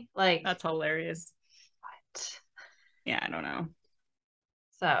movie? Like, that's hilarious. What? Yeah, I don't know.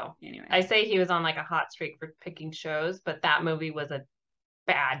 So anyway, I say he was on like a hot streak for picking shows, but that movie was a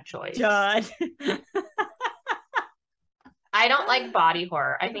bad choice. God. I don't like body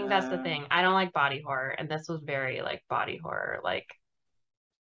horror. I think that's the thing. I don't like body horror, and this was very like body horror. Like,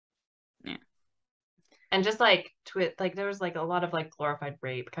 yeah. and just like like there was like a lot of like glorified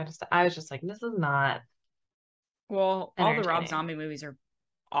rape kind of stuff. I was just like, this is not Well, all the Rob entertaining. Zombie movies are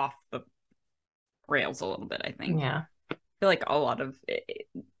off the rails a little bit, I think. Yeah. I feel like a lot of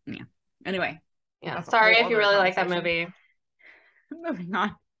yeah. Anyway, Yeah. that's a Sorry whole if you other really like that conversation. movie. Moving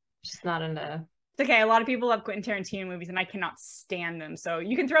on. Just not into. It's okay. A lot of people love Quentin Tarantino movies, and I cannot stand them. So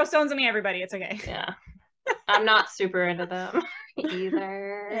you can throw stones at me, everybody. It's okay. Yeah. I'm not super into them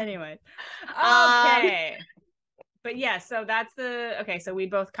either. Anyway. Okay. But yeah, so that's okay. So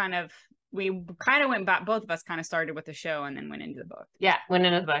we kind of went back. Both of us kind of started with the show and then went into the book. Yeah, went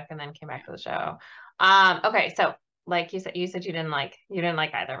into the book and then came back to the show. Okay, so like you said you didn't like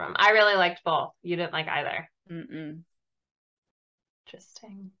either of them. I really liked both. You didn't like either. Mm-mm.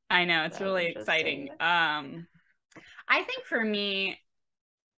 Interesting. I know, it's really exciting. I think for me,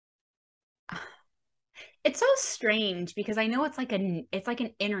 it's so strange because I know it's like an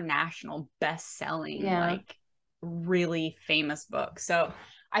international best-selling, like really famous book. So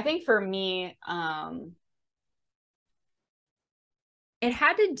I think for me, it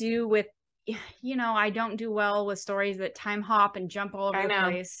had to do with, I don't do well with stories that time hop and jump all over the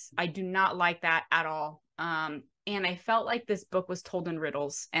place. I do not like that at all. And I felt like this book was told in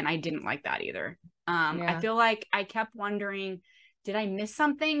riddles, and I didn't like that either. I feel like I kept wondering, did I miss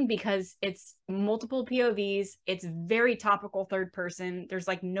something? Because it's multiple POVs. It's very topical third person. There's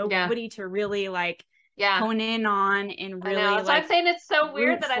like nobody to really like hone in on and really. I know. That's why I'm saying it's so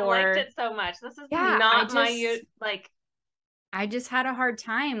weird that I liked it so much. This is not my like. I just had a hard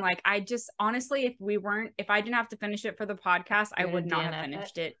time. Like, I just honestly, if I didn't have to finish it for the podcast, I would not have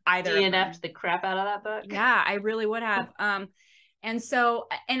finished it either. DNF'd the crap out of that book. Yeah, I really would have. And so,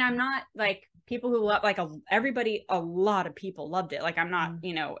 and I'm not like people who love, like a lot of people loved it. Like, I'm not,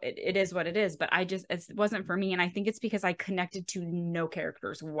 it is what it is, but it wasn't for me. And I think it's because I connected to no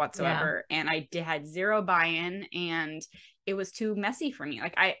characters whatsoever. And I had zero buy-in, and it was too messy for me.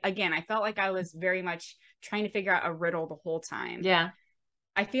 Like, I felt like I was very much trying to figure out a riddle the whole time. Yeah.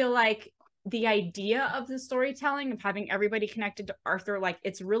 I feel like the idea of the storytelling of having everybody connected to Arthur, like,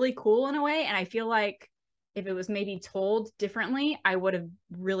 it's really cool in a way. And I feel like if it was maybe told differently, I would have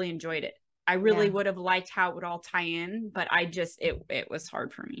really enjoyed it. I really would have liked how it would all tie in, but it was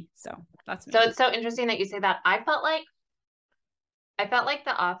hard for me. So that's me. So it's so interesting that you say that. I felt like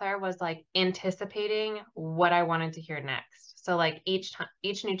the author was like anticipating what I wanted to hear next. So like each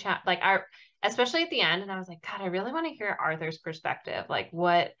new chapter, like especially at the end, and I was like, God, I really want to hear Arthur's perspective. Like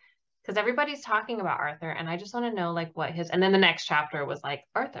what, because everybody's talking about Arthur, and I just want to know like what and then the next chapter was like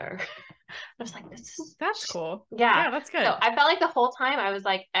Arthur. I was like, that's cool. Yeah, that's good. So I felt like the whole time I was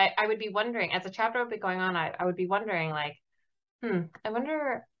like, I would be wondering as the chapter would be going on, I would be wondering like, I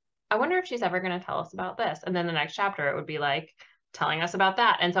wonder if she's ever going to tell us about this. And then the next chapter, it would be like telling us about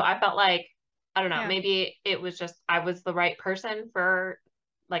that. And so I felt like, I don't know, maybe it was just, I was the right person for,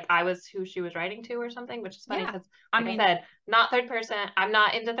 like, I was who she was writing to or something, which is funny because I said, not third person. I'm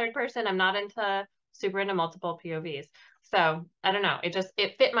not into third person. I'm not super into multiple POVs. So I don't know. It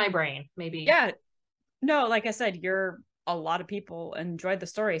fit my brain, maybe. Yeah. No, like I said, a lot of people enjoyed the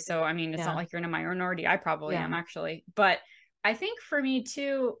story. So, I mean, it's not like you're in a minority. I probably am actually, but I think for me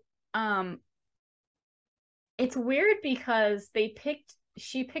too, it's weird because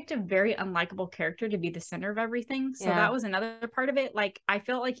she picked a very unlikable character to be the center of everything. So that was another part of it. Like, I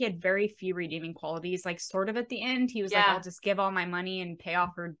felt like he had very few redeeming qualities. Like, sort of at the end, he was like, I'll just give all my money and pay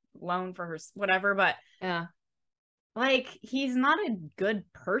off her loan for her whatever. But like, he's not a good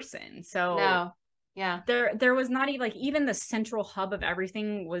person. So there was not even like, even the central hub of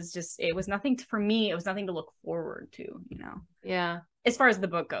everything was just, it was nothing for me. It was nothing to look forward to, as far as the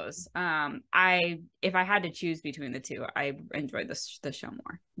book goes. If I had to choose between the two, I enjoyed the show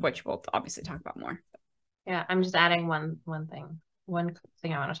more, which we'll obviously talk about more. Yeah, I'm just adding one thing I want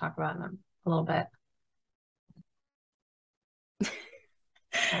to talk about in a little bit.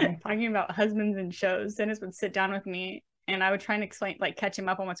 Talking about husbands and shows, Dennis would sit down with me and I would try and explain, like, catch him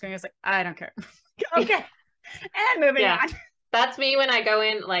up on what's going on. I was like, I don't care. Okay. And moving on. That's me when I go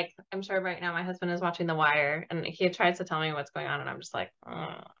in, like, I'm sure right now my husband is watching The Wire and he tries to tell me what's going on and I'm just like,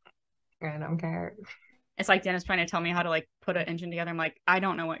 I don't care. It's like Dennis trying to tell me how to like put an engine together. I'm like, I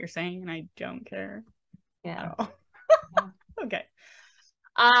don't know what you're saying and I don't care. Yeah. Okay.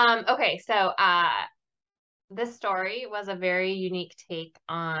 Okay, so this story was a very unique take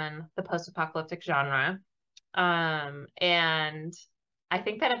on the post-apocalyptic genre. And I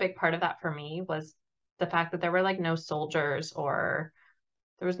think that a big part of that for me was the fact that there were like no soldiers or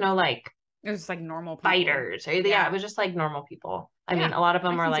there was no like, it was just like normal people. Fighters or it was just like normal people. I mean, a lot of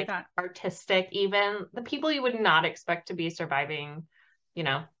them were like artistic, even the people you would not expect to be surviving,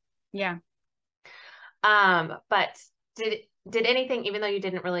 Yeah. But did anything, even though you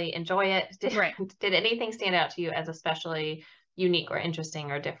didn't really enjoy it, Right. did anything stand out to you as especially unique or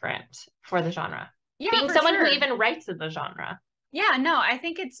interesting or different for the genre? Yeah, Being for someone who sure. even writes in the genre. Yeah, no, I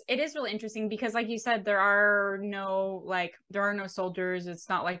think it is really interesting because like you said, there are no soldiers. It's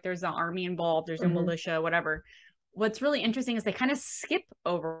not like there's an army involved, there's no militia, whatever. What's really interesting is they kind of skip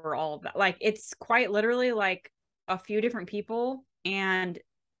over all of that. Like it's quite literally like a few different people and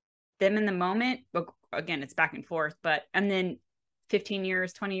them in the moment. But again, it's back and forth, and then 15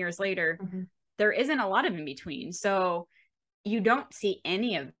 years, 20 years later, there isn't a lot of in between. So you don't see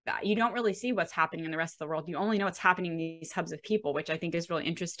any of that. You don't really see what's happening in the rest of the world. You only know what's happening in these hubs of people, which I think is really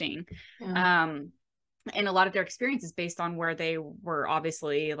interesting. Yeah. And a lot of their experience is based on where they were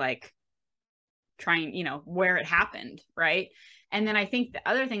obviously like trying, where it happened. Right. And then I think the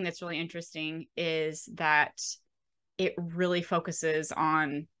other thing that's really interesting is that it really focuses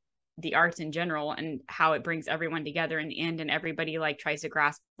on the arts in general and how it brings everyone together in the end. And everybody like tries to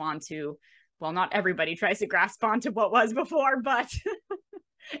grasp onto, well, not everybody tries to grasp onto what was before, but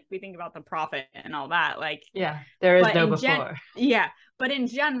we think about the prophet and all that, like, yeah, there is no before. Yeah. But in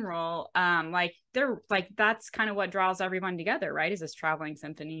general, like they're like, that's kind of what draws everyone together, right? Is this traveling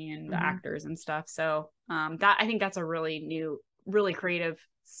symphony and the actors and stuff. So that, I think that's a really new, really creative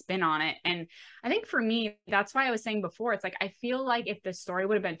spin on it. And I think for me, that's why I was saying before, it's like, I feel like if the story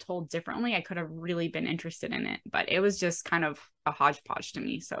would have been told differently, I could have really been interested in it, but it was just kind of a hodgepodge to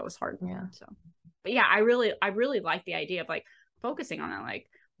me. So it was hard. Yeah. So, but yeah, I really like the idea of like focusing on that. Like,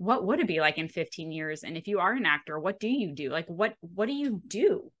 what would it be like in 15 years? And if you are an actor, what do you do? Like, what do you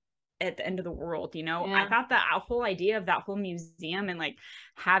do at the end of the world? Yeah. I thought that whole idea of that whole museum and like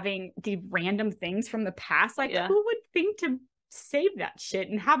having the random things from the past, like who would think to save that shit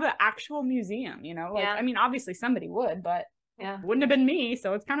and have an actual museum, like, I mean, obviously somebody would, but wouldn't have been me.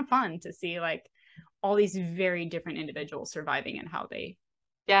 So it's kind of fun to see like all these very different individuals surviving and how they,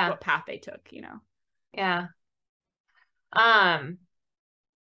 what path they took, Yeah. I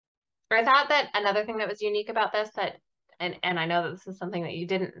thought that another thing that was unique about this and I know that this is something that you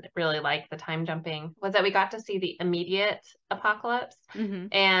didn't really like, the time jumping, was that we got to see the immediate apocalypse.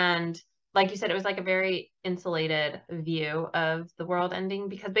 And like you said, it was like a very insulated view of the world ending,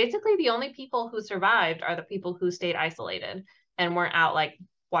 because basically the only people who survived are the people who stayed isolated and weren't out like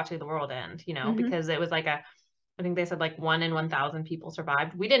watching the world end, because it was like I think they said like 1 in 1,000 people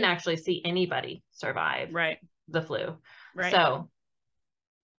survived. We didn't actually see anybody survive the flu. Right. So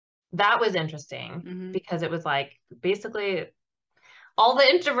that was interesting because it was like basically all the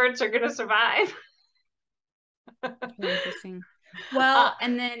introverts are going to survive. Interesting. Well,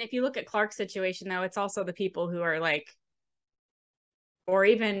 and then if you look at Clark's situation, though, it's also the people who are like, or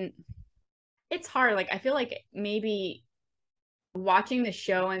even, it's hard. Like, I feel like maybe watching the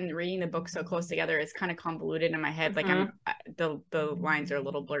show and reading the book so close together is kind of convoluted in my head. Like, the lines are a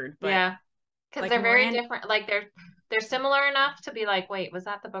little blurred, but because they're very different. Like they're similar enough to be like, wait, was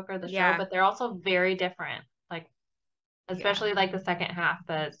that the book or the show? But they're also very different. Like, especially like the second half,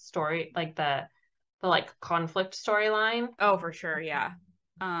 the story, like the like conflict storyline. Oh, for sure. Yeah.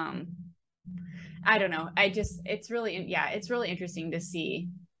 I don't know. It's really interesting to see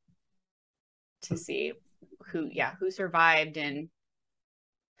who survived and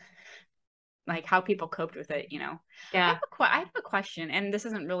like how people coped with it, Yeah. I have a question, and this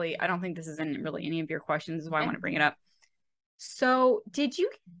isn't really, I don't think this is in really any of your questions. This is why I want to bring it up. So did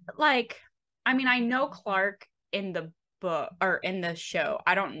you like, I mean, I know Clark in the book or in the show,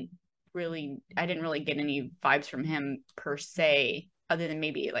 I didn't really get any vibes from him per se, other than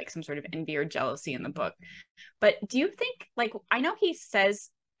maybe like some sort of envy or jealousy in the book. But do you think, like, I know he says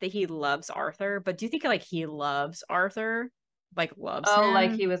that he loves Arthur, but do you think like he loves Arthur? Like loves him?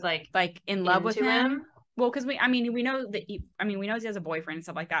 Like he was like in love with him? Well, because we know that he has a boyfriend and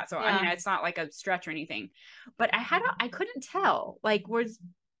stuff like that. So I mean, it's not like a stretch or anything. But I couldn't tell. Like, was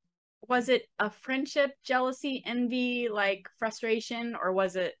it a friendship, jealousy, envy, like frustration, or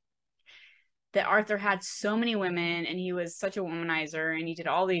was it that Arthur had so many women and he was such a womanizer and he did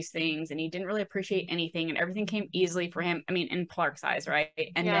all these things and he didn't really appreciate anything and everything came easily for him? I mean, in Clark's eyes, right?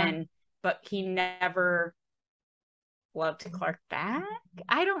 And then, but he never loved Clark back.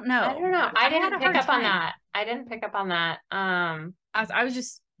 I don't know. I didn't pick up on that. I was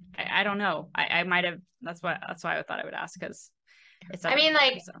just, I don't know. I might have. That's why I thought I would ask, because it's. I mean,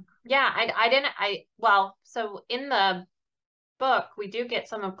 like, I didn't. So in the book, we do get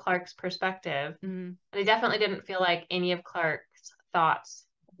some of Clark's perspective. I definitely didn't feel like any of Clark's thoughts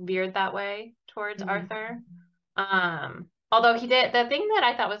veered that way towards Arthur. Although he did, the thing that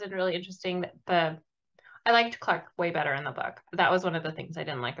I thought was really interesting, I liked Clark way better in the book. That was one of the things I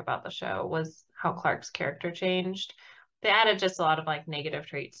didn't like about the show, was how Clark's character changed. They added just a lot of like negative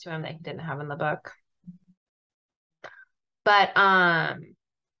traits to him that he didn't have in the book. But I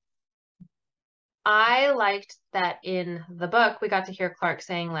liked that in the book we got to hear Clark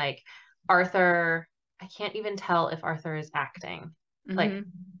saying like, Arthur, I can't even tell if Arthur is acting. Like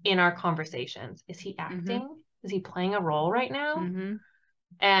in our conversations, is he acting? Is he playing a role right now?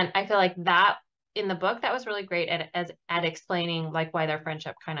 And I feel like that in the book, that was really great at explaining like why their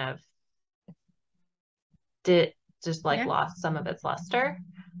friendship kind of did just like lost some of its luster.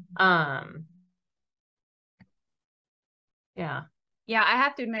 Yeah. Yeah, I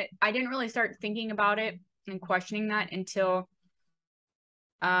have to admit, I didn't really start thinking about it and questioning that until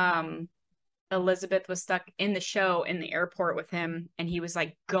Elizabeth was stuck in the show in the airport with him, and he was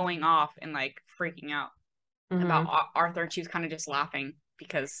like going off and like freaking out about Arthur, and she was kind of just laughing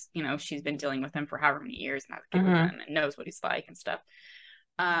because, you know, she's been dealing with him for however many years and has a kid with him and knows what he's like and stuff.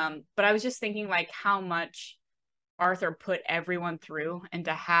 But I was just thinking like how much Arthur put everyone through, and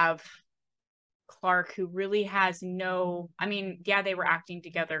to have Clark, who really has no, I mean, yeah, they were acting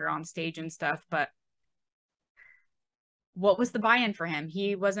together on stage and stuff, but what was the buy-in for him?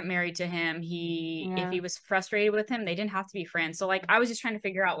 He wasn't married to him. If he was frustrated with him, they didn't have to be friends. So like, I was just trying to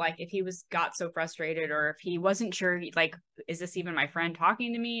figure out like if he got so frustrated, or if he wasn't sure, like, is this even my friend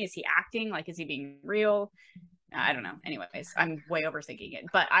talking to me? Is he acting? Like, is he being real? I don't know. Anyways, I'm way overthinking it,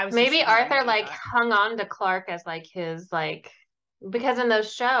 but I was maybe Arthur like hung on to Clark as like his like, because in the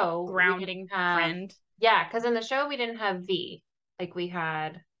show grounding friend. Yeah, because in the show we didn't have V. Like we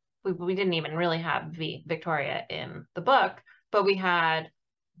didn't even really have Victoria in the book, but we had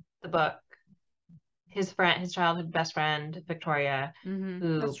the book, his childhood best friend, Victoria,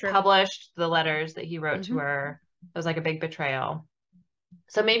 who published the letters that he wrote to her. It was like a big betrayal.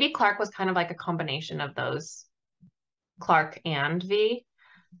 So maybe Clark was kind of like a combination of those, Clark and V.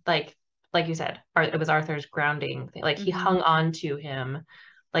 Like you said, it was Arthur's grounding thing. Like he hung on to him,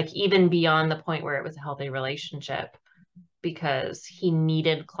 like even beyond the point where it was a healthy relationship, because he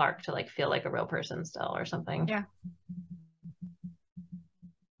needed Clark to like feel like a real person still or something. Yeah.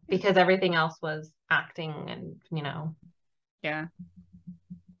 Because everything else was acting and, you know. Yeah.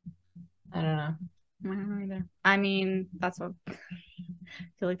 I don't know. I don't know either. I mean, that's what I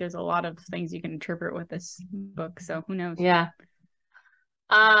feel like there's a lot of things you can interpret with this book, so who knows? Yeah.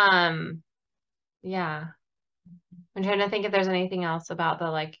 Yeah. I'm trying to think if there's anything else about the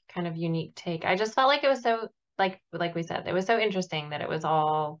like kind of unique take. I just felt like it was so like we said, it was so interesting that it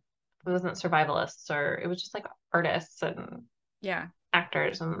wasn't survivalists, or it was just like artists and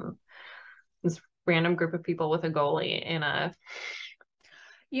actors and this random group of people with a goalie in a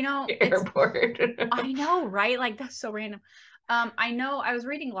airport. I know, right? Like that's so random. I know I was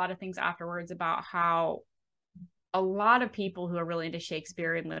reading a lot of things afterwards about how a lot of people who are really into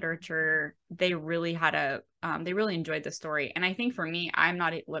Shakespeare and literature, they really enjoyed the story. And I think for me, I'm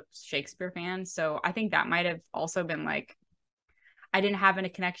not a Shakespeare fan, so I think that might have also been like, I didn't have a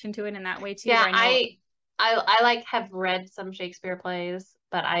connection to it in that way too. Yeah, I like have read some Shakespeare plays,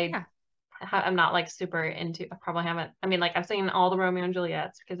 but I'm not like super into. I probably haven't. I mean, like I've seen all the Romeo and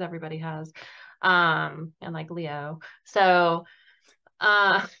Juliets because everybody has, and like Leo. So,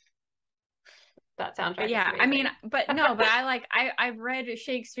 that soundtrack. Yeah, I mean, but I've read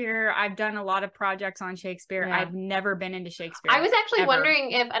Shakespeare. I've done a lot of projects on Shakespeare. I've never been into Shakespeare. I was actually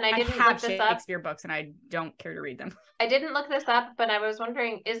wondering if, and I didn't look this up. Shakespeare books, and I don't care to read them. I didn't look this up, but I was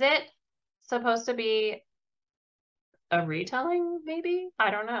wondering, is it supposed to be a retelling? Maybe,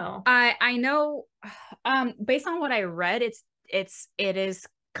 I don't know. I know, based on what I read, it is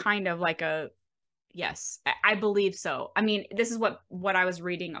kind of like a. Yes, I believe so. I mean, this is what I was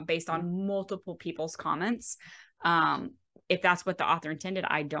reading based on multiple people's comments. If that's what the author intended,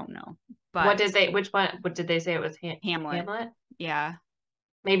 I don't know. But what did they say it was? Hamlet? Yeah.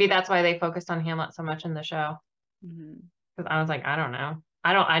 Maybe that's why they focused on Hamlet so much in the show. Because I was like, I don't know.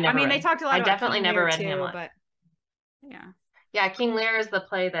 They talked a lot about definitely King never Lear read too, Hamlet. But yeah. Yeah, King Lear is the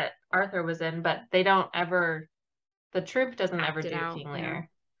play that Arthur was in, but they don't ever, the troupe doesn't ever do King Lear. Yeah.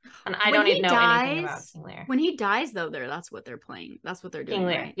 And I don't even know anything about King Lear. When he dies, though, that's what they're playing. That's what they're doing. King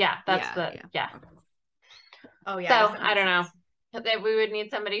Lear. Right? Yeah, that's yeah. Oh yeah. So I don't know. That we would need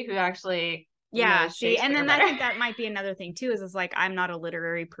somebody who actually. Yeah. See, and then I think that might be another thing too. Is it's like I'm not a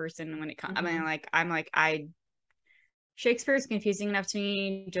literary person when it comes. I mean, Shakespeare is confusing enough to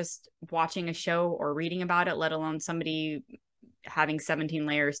me just watching a show or reading about it, let alone somebody having 17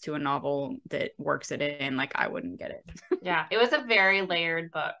 layers to a novel that works it in. Like I wouldn't get it. Yeah, it was a very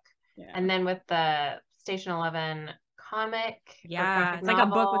layered book. Yeah. And then with the Station 11 comic or Yeah, graphic it's like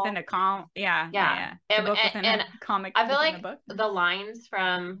novel. a book within a yeah. It's a book within a comic I feel within like a book. the lines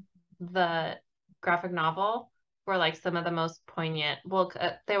from the graphic novel were like some of the most poignant. Well,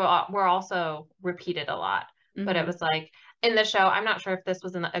 they were also repeated a lot, but it was like in the show. I'm not sure if this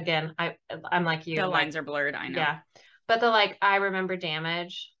was again. I'm like you. The like, lines are blurred. I know. Yeah, but the like I remember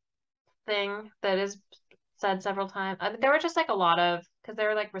damage thing that is said several times. There were just like a lot of because they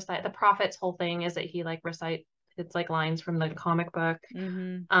were like recite the prophet's whole thing is that he like recite it's like lines from the comic book.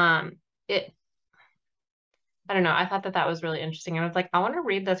 It I don't know. I thought that was really interesting. And I was like, I want to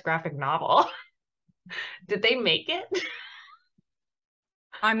read this graphic novel. Did they make it?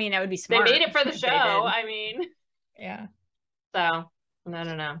 I mean, that would be smart. They made it for the show. I mean, yeah. So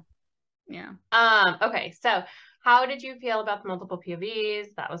no. Yeah. Okay. So how did you feel about the multiple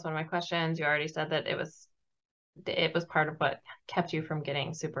POVs? That was one of my questions. You already said that it was part of what kept you from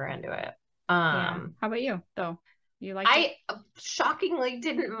getting super into it. Yeah. How about you though? You liked it? I shockingly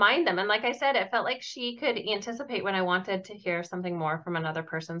didn't mind them. And like I said, it felt like she could anticipate when I wanted to hear something more from another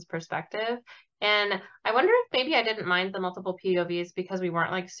person's perspective. And I wonder if maybe I didn't mind the multiple POVs because we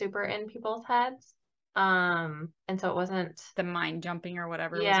weren't like super in people's heads. And so it wasn't the mind jumping or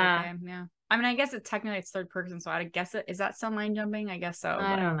whatever was Yeah. okay. Yeah. I mean, I guess it's technically third person, so I guess is that still mind jumping? I guess so.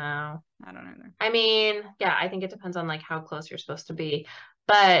 I don't know. I don't know either. I mean, yeah, I think it depends on like how close you're supposed to be.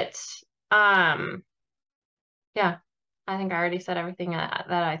 But yeah, I think I already said everything that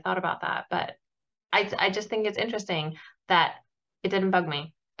I thought about that. But I just think it's interesting that it didn't bug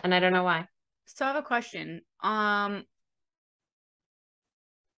me, and I don't know why. So I have a question.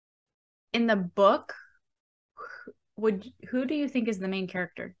 In the book, who do you think is the main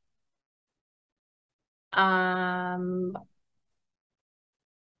character?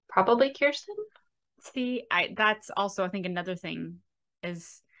 Probably Kirsten. See, that's also I think another thing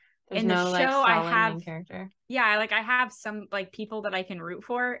is There's in the no, show like, I have main character. Yeah, like I have some like people that I can root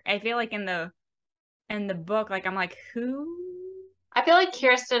for. I feel like in the book, like I'm like, who? I feel like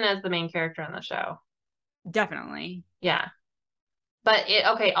Kirsten is the main character in the show. Definitely. Yeah. But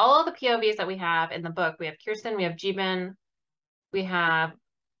okay, all of the POVs that we have in the book, we have Kirsten, we have Jeevan, we have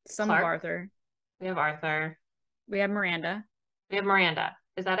some Clark, of Arthur. We have Arthur. We have Miranda. We have Miranda.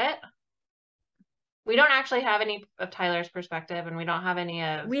 Is that it? We don't actually have any of Tyler's perspective, and we don't have any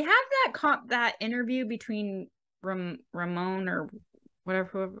of. We have that interview between Ramon or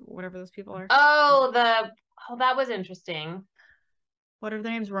whatever those people are. Oh, that was interesting. What are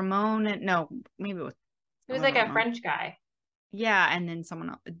their names? Ramon and no, maybe it was. He was like a French guy. Yeah, and then someone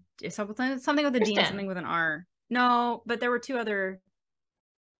else. Something with a D and something with an R. No, but there were two other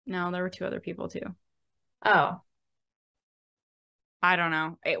people too. Oh. I don't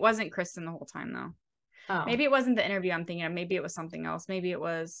know. It wasn't Kristen the whole time though. Oh. Maybe it wasn't the interview I'm thinking of. Maybe it was something else. Maybe it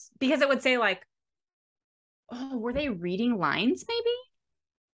was because it would say like, oh, were they reading lines maybe?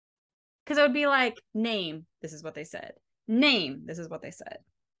 Because it would be like, name, this is what they said. Name, this is what they said.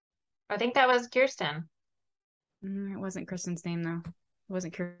 I think that was Kirsten. It wasn't Kristen's name though. It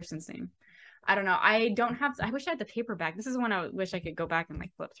wasn't Kirsten's name. I don't know. I wish I had the paperback. This is one I wish I could go back and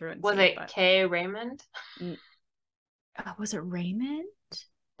like flip through it. Was it Kay Raymond? Was it Raymond?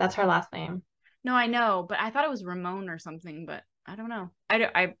 That's her last name. No, I know, but I thought it was Ramon or something, but I don't know. I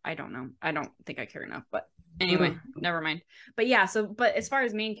don't know. I don't think I care enough, but anyway, never mind. But yeah, but as far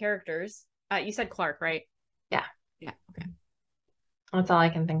as main characters, you said Clark, right? Yeah. Yeah. Okay. That's all I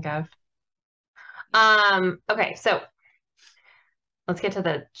can think of. Okay, so let's get to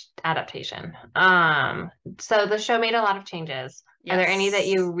the adaptation. So the show made a lot of changes. Yes. Are there any that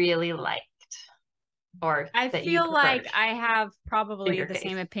you really liked? Or I feel like I have probably the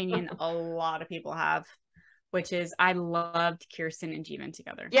same opinion a lot of people have, which is I loved Kirsten and Jeevan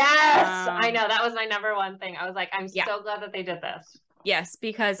together. Yes, I know. That was my number one thing. I was like, I'm so glad that they did this. Yes,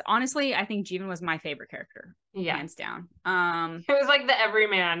 because honestly, I think Jeevan was my favorite character. Yeah. Hands down. It was like the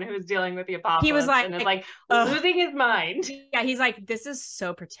everyman who's dealing with the apocalypse. He was like, and is like losing his mind. Yeah, he's like, this is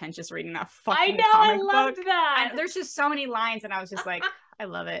so pretentious reading that fucking comic book. I loved that. And there's just so many lines, and I was just like, I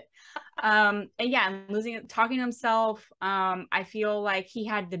love it. And yeah, talking to himself. I feel like he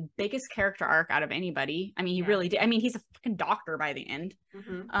had the biggest character arc out of anybody. I mean, he really did. I mean, he's a fucking doctor by the end.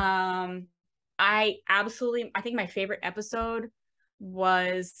 I think my favorite episode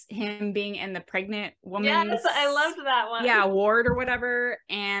was him being in the pregnant woman. Yes, I loved that one. Yeah, ward or whatever,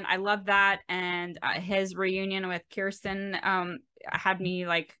 and I loved that. And his reunion with Kirsten had me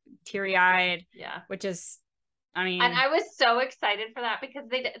like teary eyed. Yeah, which is, I mean, and I was so excited for that because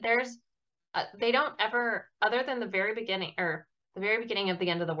they don't ever, other than the very beginning of the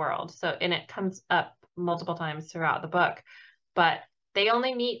end of the world. So, and it comes up multiple times throughout the book, but they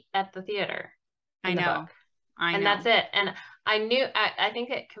only meet at the theater. I know. I and know. that's it. And I think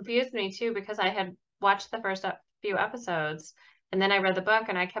it confused me too, because I had watched the first few episodes, and then I read the book,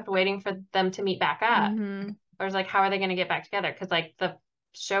 and I kept waiting for them to meet back up. I was like, how are they going to get back together? Because like the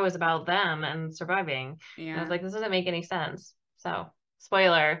show is about them and surviving. And I was like, this doesn't make any sense. So,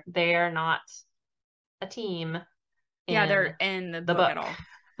 spoiler, they are not a team. They're in the book at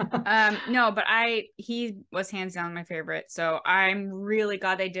all. No, but he was hands down my favorite. So I'm really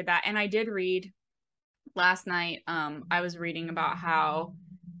glad they did that. And I did read last night. I was reading about how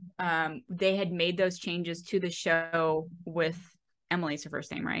they had made those changes to the show with Emily's her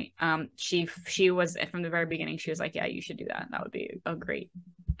first name, right? She was from the very beginning. She was like, yeah, you should do that. That would be a great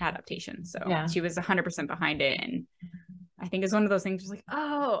adaptation. So she was 100% behind it. And I think it's one of those things just like,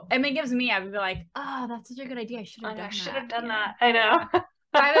 oh, I mean, it gives me, I would be like, oh, that's such a good idea. I should have done that. I know.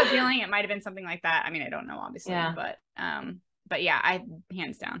 I have a feeling it might have been something like that. I mean, I don't know, obviously, but yeah, I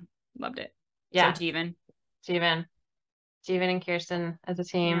hands down loved it. Yeah. So Jeevan and Kirsten as a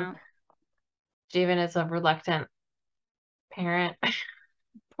team. Yeah. Jeevan is a reluctant parent.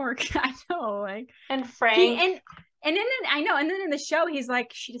 Poor guy, I know, like, and Frank. And then I know, and then in the show, he's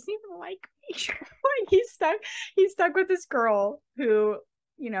like, she doesn't even like me. Like he's stuck with this girl who,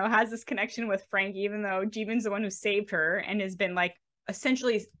 you know, has this connection with Frank, even though Jeevan's the one who saved her and has been like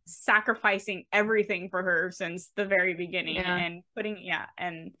essentially sacrificing everything for her since the very beginning and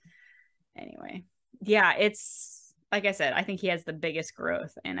and anyway, it's like I said, I think he has the biggest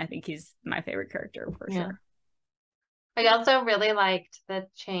growth, and I think he's my favorite character for sure. I also really liked the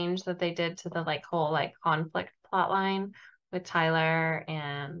change that they did to the like whole like conflict plot line with Tyler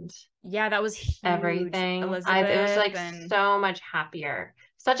and that was huge. Everything. It was like so much happier.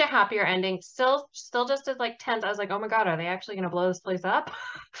 Such a happier ending. Still just as like tense. I was like, oh my God, are they actually gonna blow this place up?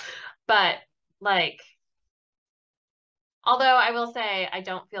 But like, although I will say I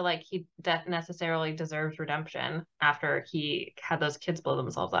don't feel like he necessarily deserves redemption after he had those kids blow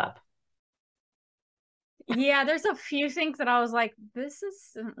themselves up. Yeah, there's a few things that I was like, this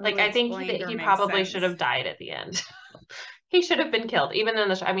is like I think he probably should have died at the end. He should have been killed, even in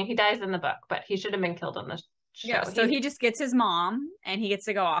the show. I mean, he dies in the book, but he should have been killed in the show. Yeah, so he just gets his mom, and he gets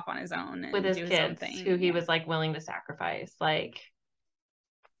to go off on his own and with his kids, who he was like willing to sacrifice, like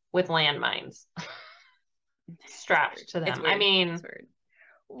with landmines strapped to them. I mean, it's weird.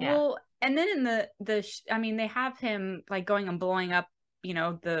 Well, and then in I mean, they have him like going and blowing up, you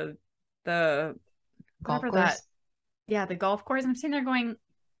know, the golf course. The golf course. I'm sitting there going,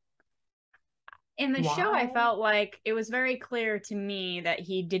 in the show, I felt like it was very clear to me that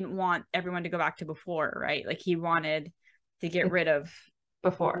he didn't want everyone to go back to before, right? Like he wanted to get rid of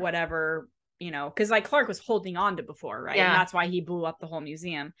before whatever, you know, because like Clark was holding on to before, right? And that's why he blew up the whole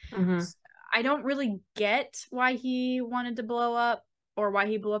museum. So I don't really get why he wanted to blow up, or why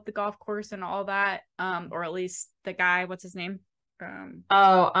he blew up the golf course and all that. Or at least the guy, what's his name?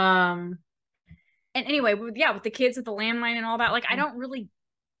 And anyway, with the kids with the landmine and all that, like I don't really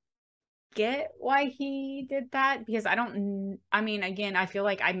get why he did that, because I mean, again, I feel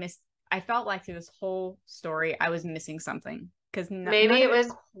like I felt like through this whole story I was missing something, because maybe it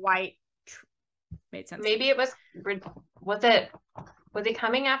was quite made sense. Maybe it was he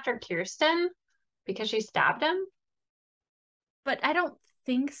coming after Kirsten because she stabbed him? But I don't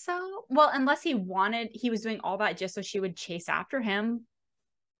think so. Well, unless he was doing all that just so she would chase after him,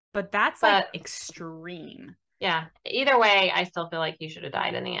 but that's like extreme. Yeah. Either way, I still feel like he should have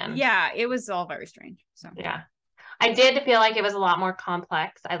died in the end. Yeah, it was all very strange. So yeah, I did feel like it was a lot more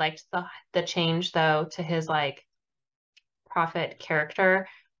complex. I liked the change though to his like prophet character,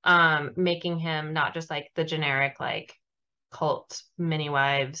 making him not just like the generic like cult mini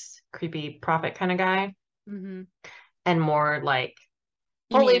wives creepy prophet kind of guy, and more like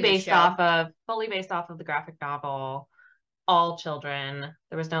fully based off of the graphic novel. All children.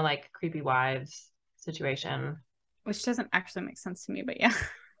 There was no like creepy wives situation, which doesn't actually make sense to me, but yeah.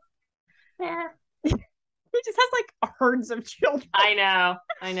 He just has like herds of children. I know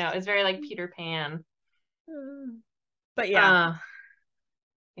it's very like Peter Pan, but yeah.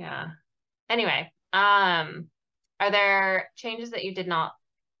 Anyway, are there changes that you did not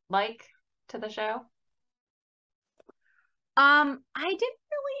like to the show? I didn't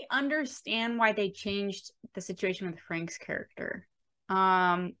really understand why they changed the situation with Frank's character.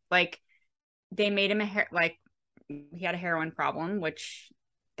 Like they made him he had a heroin problem, which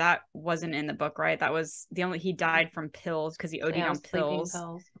that wasn't in the book, right? That was he died from pills because he OD'd on pills.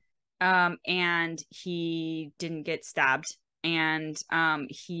 And he didn't get stabbed. And I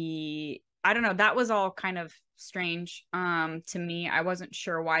don't know, that was all kind of strange to me. I wasn't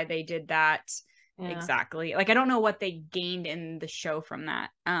sure why they did that. exactly. Like, I don't know what they gained in the show from that.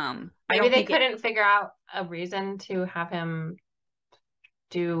 Maybe they couldn't figure out a reason to have him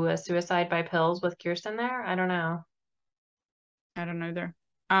do a suicide by pills with Kirsten there. I don't know. I don't know either.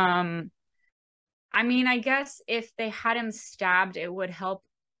 I mean, I guess if they had him stabbed, it would help,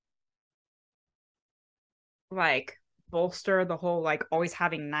 like, bolster the whole, like, always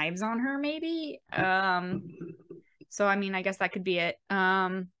having knives on her, maybe. So I mean, I guess that could be it.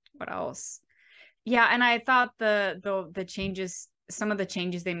 What else? Yeah, and I thought the changes, some of the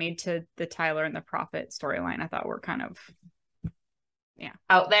changes they made to the Tyler and the Prophet storyline, I thought were kind of, yeah,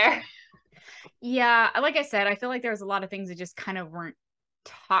 out there. Yeah, like I said, I feel like there was a lot of things that just kind of weren't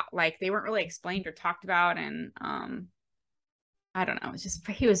taught, like they weren't really explained or talked about, and I don't know. It's just,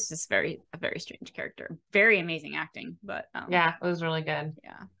 he was just a very strange character. Very amazing acting, but yeah, it was really good.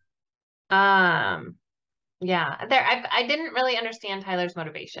 Yeah. Yeah. There, I didn't really understand Tyler's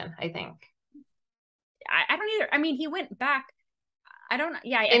motivation, I think. I don't either. I mean, he went back. I don't.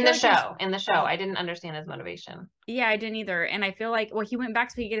 Yeah, in the show, I didn't understand his motivation. Yeah, I didn't either. And I feel like, well, he went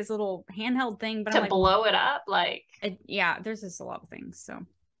back so he could get his little handheld thing, but to blow it up, like. Yeah, there's just a lot of things. So.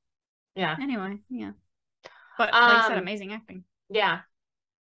 Yeah. Anyway, yeah. But like I said, amazing acting. Yeah.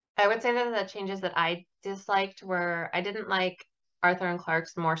 I would say that the changes that I disliked were, I didn't like Arthur and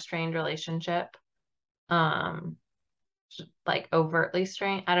Clark's more strained relationship. Like overtly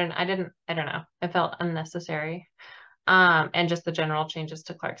strained. I don't know. It felt unnecessary. And just the general changes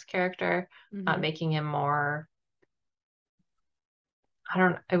to Clark's character, making him more,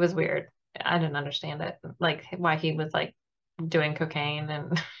 it was weird. I didn't understand it. Like why he was like doing cocaine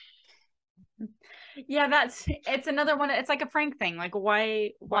and yeah, it's another one. It's like a Frank thing. Like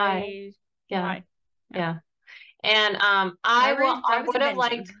why? Yeah. Why? Yeah. And I would have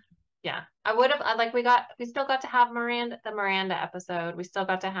liked, yeah, I would have, like, we still got to have the Miranda episode. We still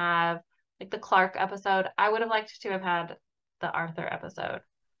got to have like the Clark episode. I would have liked to have had the Arthur episode.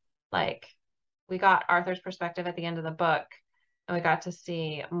 Like, we got Arthur's perspective at the end of the book, and we got to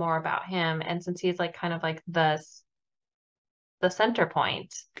see more about him. And since he's like kind of like the center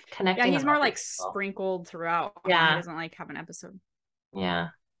point, connecting. Yeah, he's more like sprinkled throughout. Yeah, he doesn't like have an episode. Yeah.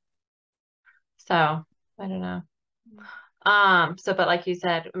 So I don't know. But like you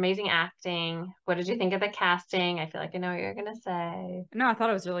said, amazing acting. What did you think of the casting? I feel like I know what you're gonna say. No, I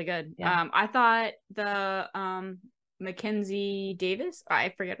thought it was really good. Yeah. I thought the Mackenzie Davis, I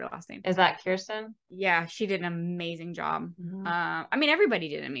forget her last name. Is that Kirsten? Yeah, she did an amazing job. I mean, everybody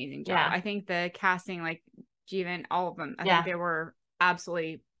did an amazing job. Yeah. I think the casting, like Jeevan, all of them, I think they were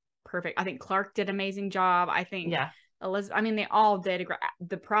absolutely perfect. I think Clark did an amazing job. I think Elizabeth, I mean, they all did.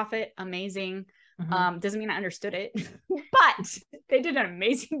 The Prophet, amazing. Doesn't mean I understood it, but they did an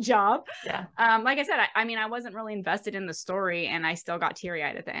amazing job. Yeah. Like I said, I mean, I wasn't really invested in the story, and I still got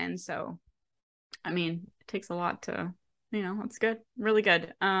teary-eyed at the end. So, I mean, it takes a lot to, it's good, really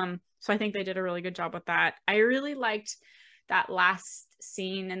good. So I think they did a really good job with that. I really liked that last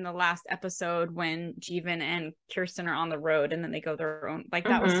scene in the last episode when Jeevan and Kirsten are on the road, and then they go their own. Like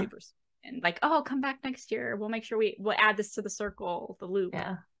that was super. And like, oh, come back next year. We'll make sure we'll add this to the circle, the loop.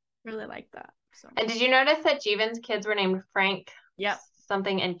 Yeah. Really like that. So. And did you notice that Jeevan's kids were named Frank? Yep.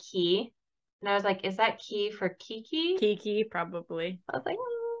 Something and Key. And I was like, is that Key for Kiki? Kiki, probably. I was like,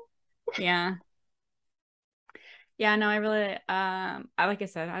 yeah. Yeah, no, I really like I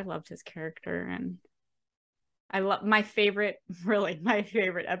said, I loved his character, and I love my favorite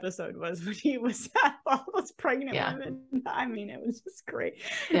episode was when he was at all those pregnant women. I mean, it was just great.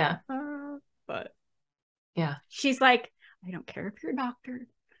 Yeah. But yeah. She's like, I don't care if you're a doctor.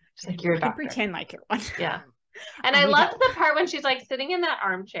 She's like, you're a doctor. Pretend like you're one. Yeah. And I loved the part when she's like sitting in that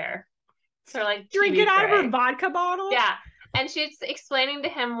armchair. So like drinking out of her vodka bottle. Yeah. And she's explaining to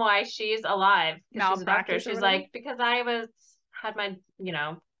him why she's alive. She's a doctor. She's like, because I had my,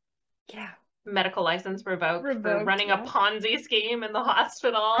 medical license revoked for running a Ponzi scheme in the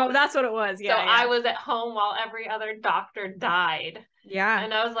hospital. Oh, that's what it was. Yeah. So I was at home while every other doctor died. Yeah.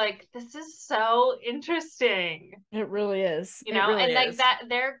 And I was like, this is so interesting. It really is. And like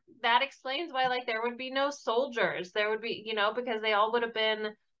that explains why like there would be no soldiers. There would be, because they all would have been,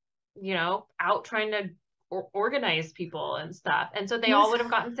 out trying to organize people and stuff, and so they all would have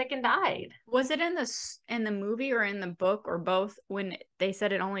gotten sick and died. Was it in the movie or in the book or both, when they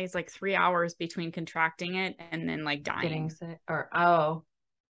said it only is like 3 hours between contracting it and then like dying? Getting sick,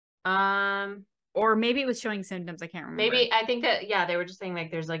 or maybe it was showing symptoms. I can't remember. Maybe I think that they were just saying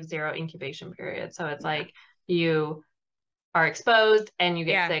like there's like 0 incubation period, so it's like you are exposed and you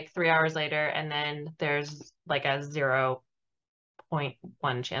get sick 3 hours later, and then there's like a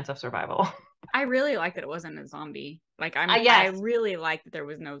 0.1 chance of survival. I really like that it wasn't a zombie. Like I Yes. really like that there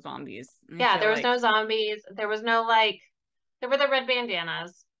was no zombies. Yeah, there was no zombies. There was no like, there were the red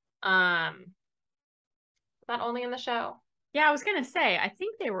bandanas. Not only in the show. Yeah, I was gonna say, I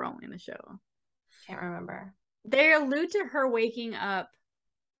think they were only in the show. Can't remember. They allude to her waking up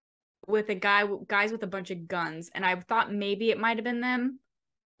with guys with a bunch of guns, and I thought maybe it might have been them,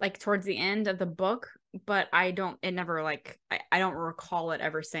 like towards the end of the book, but I don't. It never like I don't recall it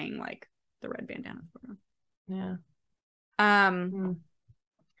ever saying like the red bandanas. Yeah. Um.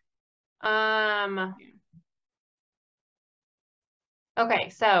 Okay,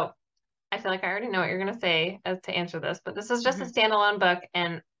 so I feel like I already know what you're gonna say as to answer this, but this is just a standalone book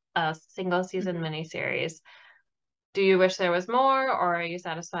and a single season miniseries. Do you wish there was more, or are you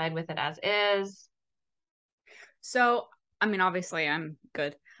satisfied with it as is? So, I mean, obviously I'm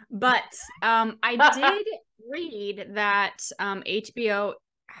good, but I did read that HBO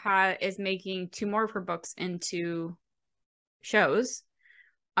is making 2 more of her books into shows.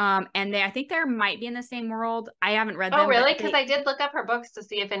 And I think there might be in the same world. I haven't read them. Oh, really? Because I did look up her books to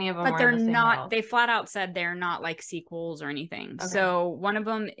see if any of them but were they're in the same not. world. They flat out said they're not like sequels or anything. Okay. So one of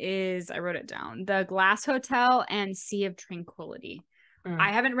them is, I wrote it down, The Glass Hotel and Sea of Tranquility.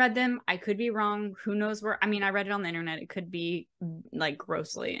 I haven't read them. I could be wrong. Who knows where? I mean, I read it on the internet. It could be like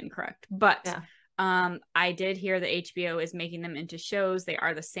grossly incorrect, but yeah. I did hear that HBO is making them into shows. They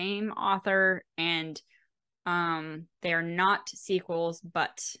are the same author, and they are not sequels,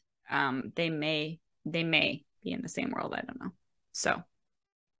 but they may be in the same world. I don't know. So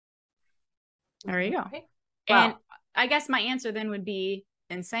there you go. Okay. And well, I guess my answer then would be,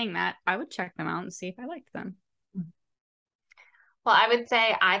 in saying that, I would check them out and see if I liked them. Well, I would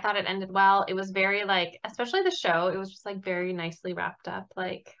say I thought it ended well. It was very like, especially the show, it was just like very nicely wrapped up.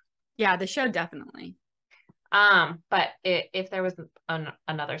 Like, yeah, the show definitely. But if there was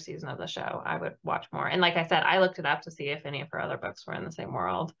another season of the show, I would watch more. And like I said, I looked it up to see if any of her other books were in the same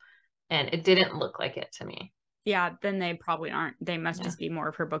world, and it didn't look like it to me. Yeah, then they probably aren't. They must just be more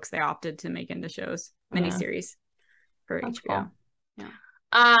of her books they opted to make into shows, miniseries for That's HBO. Cool.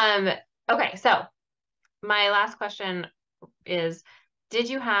 Yeah. Okay, so my last question is, do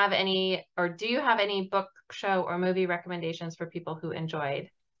you have any book, show, or movie recommendations for people who enjoyed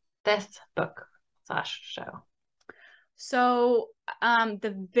this book / show? So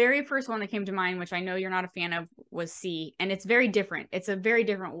the very first one that came to mind, which I know you're not a fan of, was C, and it's very different. It's a very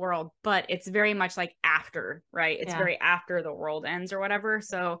different world, but it's very much like after, right? It's very after the world ends or whatever.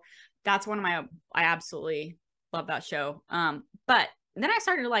 So that's one of I absolutely love that show. But then I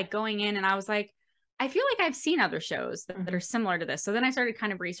started like going in and I was like, I feel like I've seen other shows that are similar to this. So then I started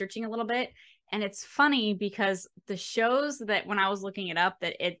kind of researching a little bit, and it's funny because the shows that when I was looking it up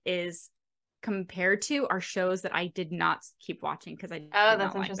that it is compared to are shows that I did not keep watching because I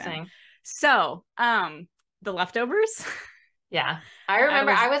that's interesting. So, The Leftovers. Yeah, I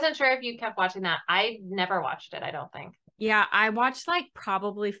remember. I wasn't sure if you kept watching that. I never watched it, I don't think. Yeah, I watched like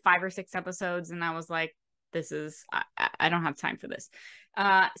probably 5 or 6 episodes, and I was like, this is I don't have time for this.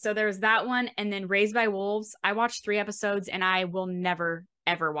 So there's that one, and then Raised by Wolves. I watched 3 episodes, and I will never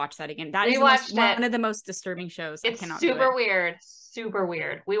ever watch that again. That is one of the most disturbing shows. It's super weird. Super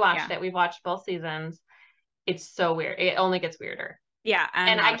weird. We watched it. We watched both seasons. It's so weird. It only gets weirder. Yeah.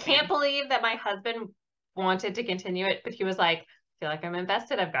 And I can't believe that my husband wanted to continue it, but he was like, I feel like I'm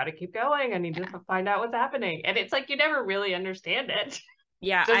invested. I've got to keep going. I need to find out what's happening. And it's like, you never really understand it.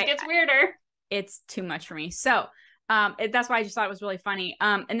 Yeah. It just gets weirder. It's too much for me. So that's why I just thought it was really funny.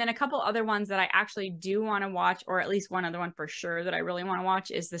 And then a couple other ones that I actually do want to watch, or at least one other one for sure that I really want to watch,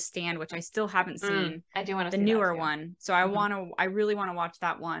 is The Stand, which I still haven't seen. I do want to see the newer one. So I really want to watch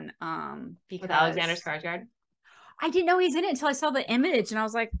that one. Because with Alexander Skarsgård. I didn't know he's in it until I saw the image, and I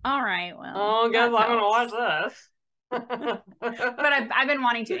was like, all right, well. Oh, guess I'm gonna watch this. But I've been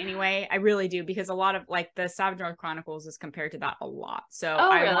wanting to anyway. I really do, because a lot of like the Savage North Chronicles is compared to that a lot. So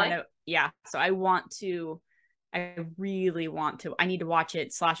I want to, so I really want to. I need to watch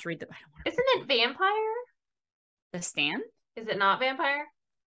it / read the. Isn't it vampire? The Stand? Is it not vampire?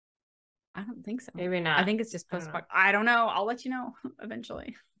 I don't think so. Maybe not. I think it's just post-apocalyptic. I don't know. I'll let you know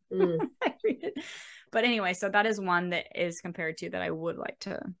eventually. I read it. But anyway, so that is one that is compared to that I would like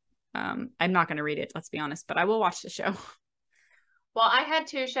to. I'm not going to read it, let's be honest, but I will watch the show. Well, I had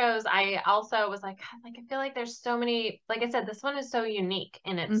 2 shows. I also was like I feel like there's so many, like I said, this one is so unique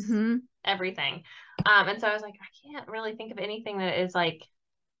in its everything. And so I was like, I can't really think of anything that is like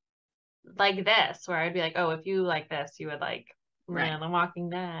this, where I'd be like, oh, if you like this, you would like The Walking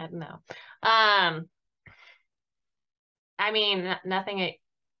Dead. No. I mean, nothing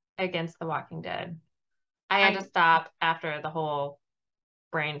against The Walking Dead. I had to stop after the whole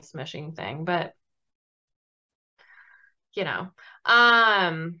brain smushing thing, but you know.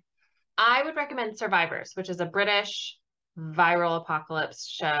 I would recommend Survivors, which is a British viral apocalypse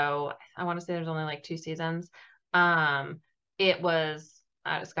show. I want to say there's only like 2 seasons. It was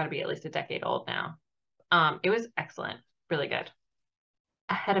it's got to be at least a decade old now. It was excellent, really good,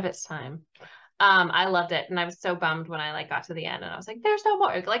 ahead of its time. I loved it, and I was so bummed when I like got to the end, and I was like, "There's no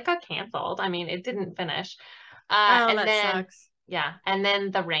more." It like got canceled. I mean, it didn't finish. And that then sucks. yeah, and then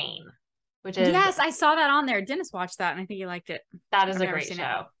The Rain, which is yes, I saw that on there. Dennis watched that, and I think he liked it. that is a great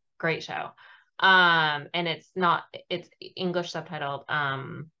show. Great show. And it's English subtitled,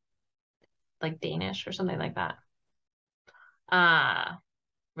 like Danish or something like that.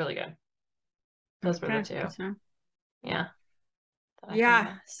 Really good. Those were the 2. Yeah.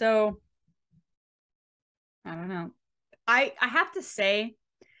 Yeah. So I don't know. I have to say,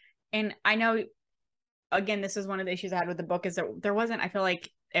 and I know, again, this is one of the issues I had with the book, is that there wasn't, I feel like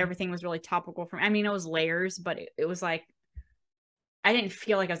everything was really topical for me. I mean, it was layers, but it was like, I didn't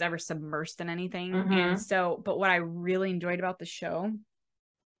feel like I was ever submersed in anything. And so, but what I really enjoyed about the show,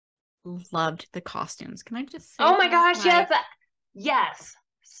 loved the costumes. Can I just say, oh my gosh, yes.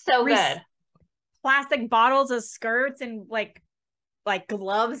 So good. Plastic bottles as skirts and like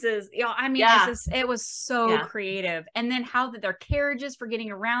gloves as, I mean, it was so creative. And then how that their carriages for getting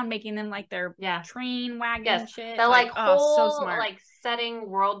around, making them like their train wagon shit. The like whole so smart. Like setting,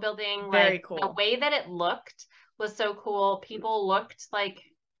 world building, very like cool. The way that it looked was so cool. People looked like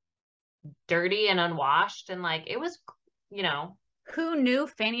dirty and unwashed, and like it was, who knew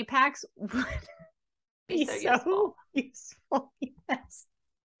fanny packs would be so useful? Yes.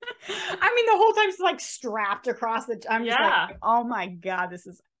 I mean, the whole time it's like strapped across the. I'm just like, oh my god, this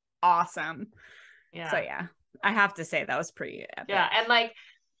is awesome. Yeah. So yeah, I have to say that was pretty epic. Yeah, and like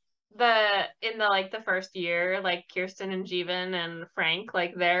in the first year, like Kirsten and Jeevan and Frank,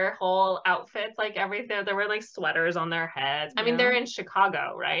 like their whole outfits, like everything, they were like sweaters on their heads. I mean, they're in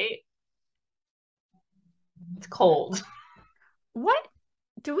Chicago, right? It's cold. What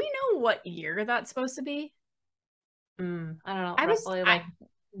do we know what year that's supposed to be? I don't know. Roughly like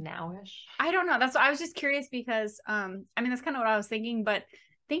nowish. I don't know. That's what I was just curious because I mean, that's kind of what I was thinking, but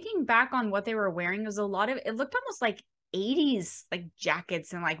thinking back on what they were wearing, was a lot of it looked almost like 80s like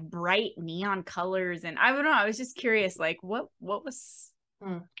jackets and like bright neon colors, and I don't know, I was just curious, like what was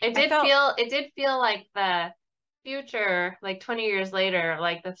it did feel like the future, like 20 years later,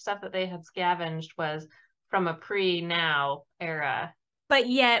 like the stuff that they had scavenged was from a pre-now era. But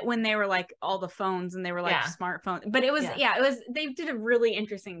yet when they were like all the phones and they were like smartphones, but it was it was, they did a really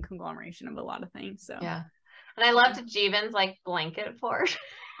interesting conglomeration of a lot of things. So yeah. And I loved Jeevan's like blanket fort.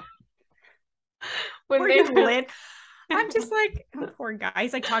 When they lit. I'm just like, oh, poor guy.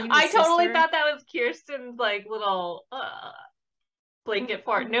 He's like talking to his totally sister. thought that was Kirsten's like little blanket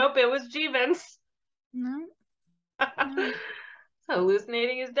fort. Nope, it was Jeevan's. No.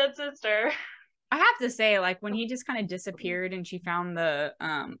 Hallucinating his dead sister. I have to say, like, when he just kind of disappeared and she found the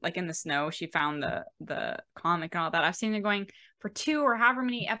like in the snow, she found the comic and all that. I've seen it going for 2 or however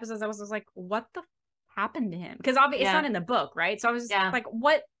many episodes. I was like, what the happened to him? Because obviously it's not in the book, right? So I was just like,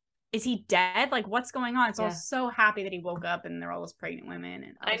 what is he dead? Like, what's going on? So I was so happy that he woke up and there were all those pregnant women.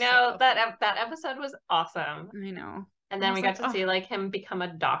 And I know that episode was awesome. I know. And then we got to see like him become a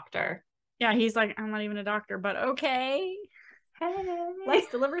doctor. Yeah, he's like, I'm not even a doctor, but okay. Let's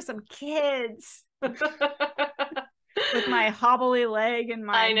deliver some kids. With my hobbly leg and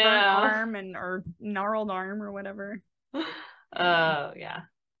my burnt arm or gnarled arm or whatever. Oh yeah.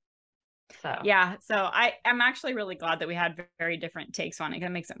 So I'm actually really glad that we had very different takes on it. It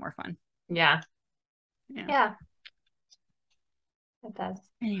makes it more fun. Yeah. It does.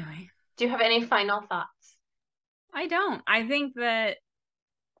 Anyway, do you have any final thoughts? I don't. I think that,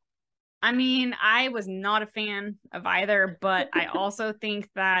 I mean, I was not a fan of either, but I also think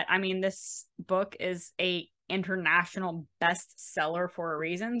that, I mean, this book is a international bestseller for a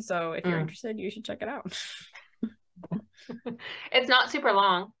reason. So if you're interested, you should check it out. It's not super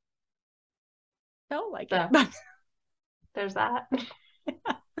long. Felt like it. There's that.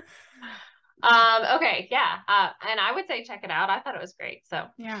 Okay, yeah. And I would say check it out. I thought it was great. So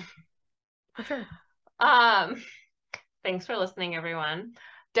yeah, for sure. Thanks for listening, everyone.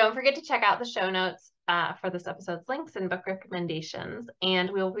 Don't forget to check out the show notes for this episode's links and book recommendations.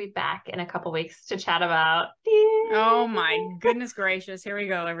 And we'll be back in a couple weeks to chat about. Oh my goodness gracious. Here we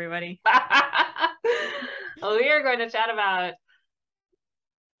go, everybody. We are going to chat about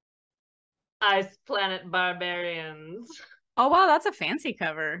Ice Planet Barbarians. Oh wow, that's a fancy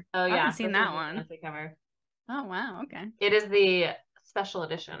cover. Oh yeah, I haven't seen that one. Fancy cover. Oh wow, okay. It is the special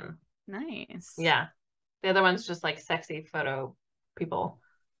edition. Nice. Yeah, the other one's just like sexy photo people.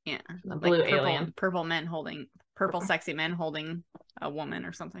 Yeah. The blue like alien. Purple sexy men holding a woman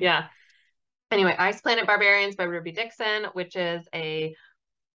or something. Yeah. Anyway, Ice Planet Barbarians by Ruby Dixon, which is a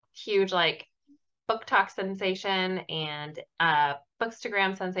huge like book talk sensation and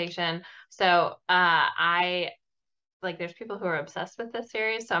bookstagram sensation. So I like there's people who are obsessed with this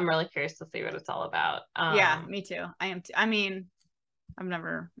series, so I'm really curious to see what it's all about. Yeah, me too. I am too. I mean,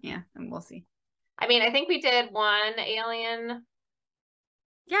 and we'll see. I mean, I think we did one alien.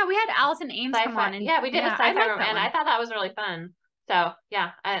 Yeah, we had Allison Ames come on, and we did a sci-fi one. and I thought that was really fun. So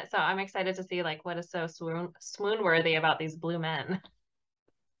yeah, so I'm excited to see like what is so swoon worthy about these blue men.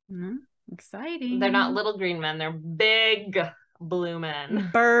 Exciting. They're not little green men; they're big blue men.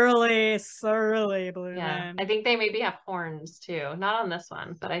 Burly, surly blue men. I think they maybe have horns too. Not on this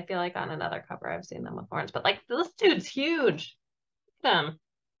one, but I feel like on another cover I've seen them with horns. But like this dude's huge. Look at him.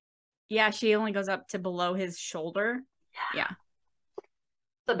 Yeah, she only goes up to below his shoulder. Yeah.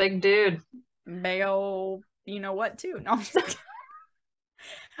 It's a big dude. Big old, you know what, too. No,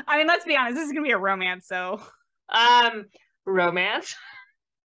 I mean, let's be honest. This is gonna be a romance, so. Romance.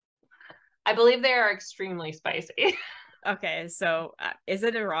 I believe they are extremely spicy. Okay, so is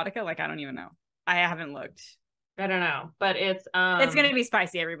it erotica? Like, I don't even know. I haven't looked. I don't know, but it's gonna be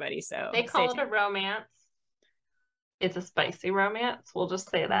spicy, everybody. So they call it a romance. It's a spicy romance. We'll just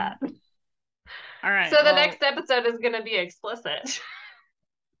say that. All right. So the next episode is gonna be explicit.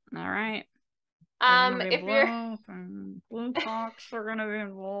 All right. If you're blue cocks are gonna be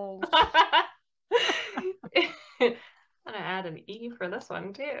involved. I'm gonna add an E for this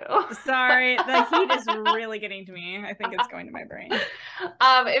one too. Sorry, the heat is really getting to me. I think it's going to my brain.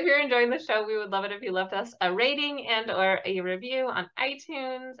 If you're enjoying the show, we would love it if you left us a rating and or a review on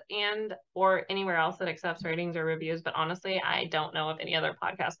iTunes and or anywhere else that accepts ratings or reviews. But honestly, I don't know of any other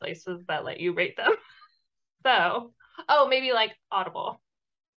podcast places that let you rate them. So, maybe like Audible.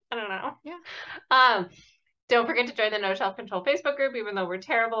 I don't know. Yeah. Don't forget to join the No Shelf Control Facebook group, even though we're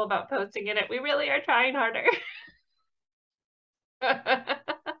terrible about posting in it. We really are trying harder.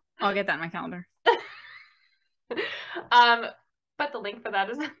 I'll get that in my calendar. But the link for that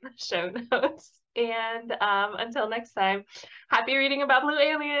is in the show notes. And until next time, happy reading about blue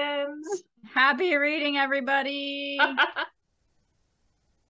aliens. Happy reading, everybody.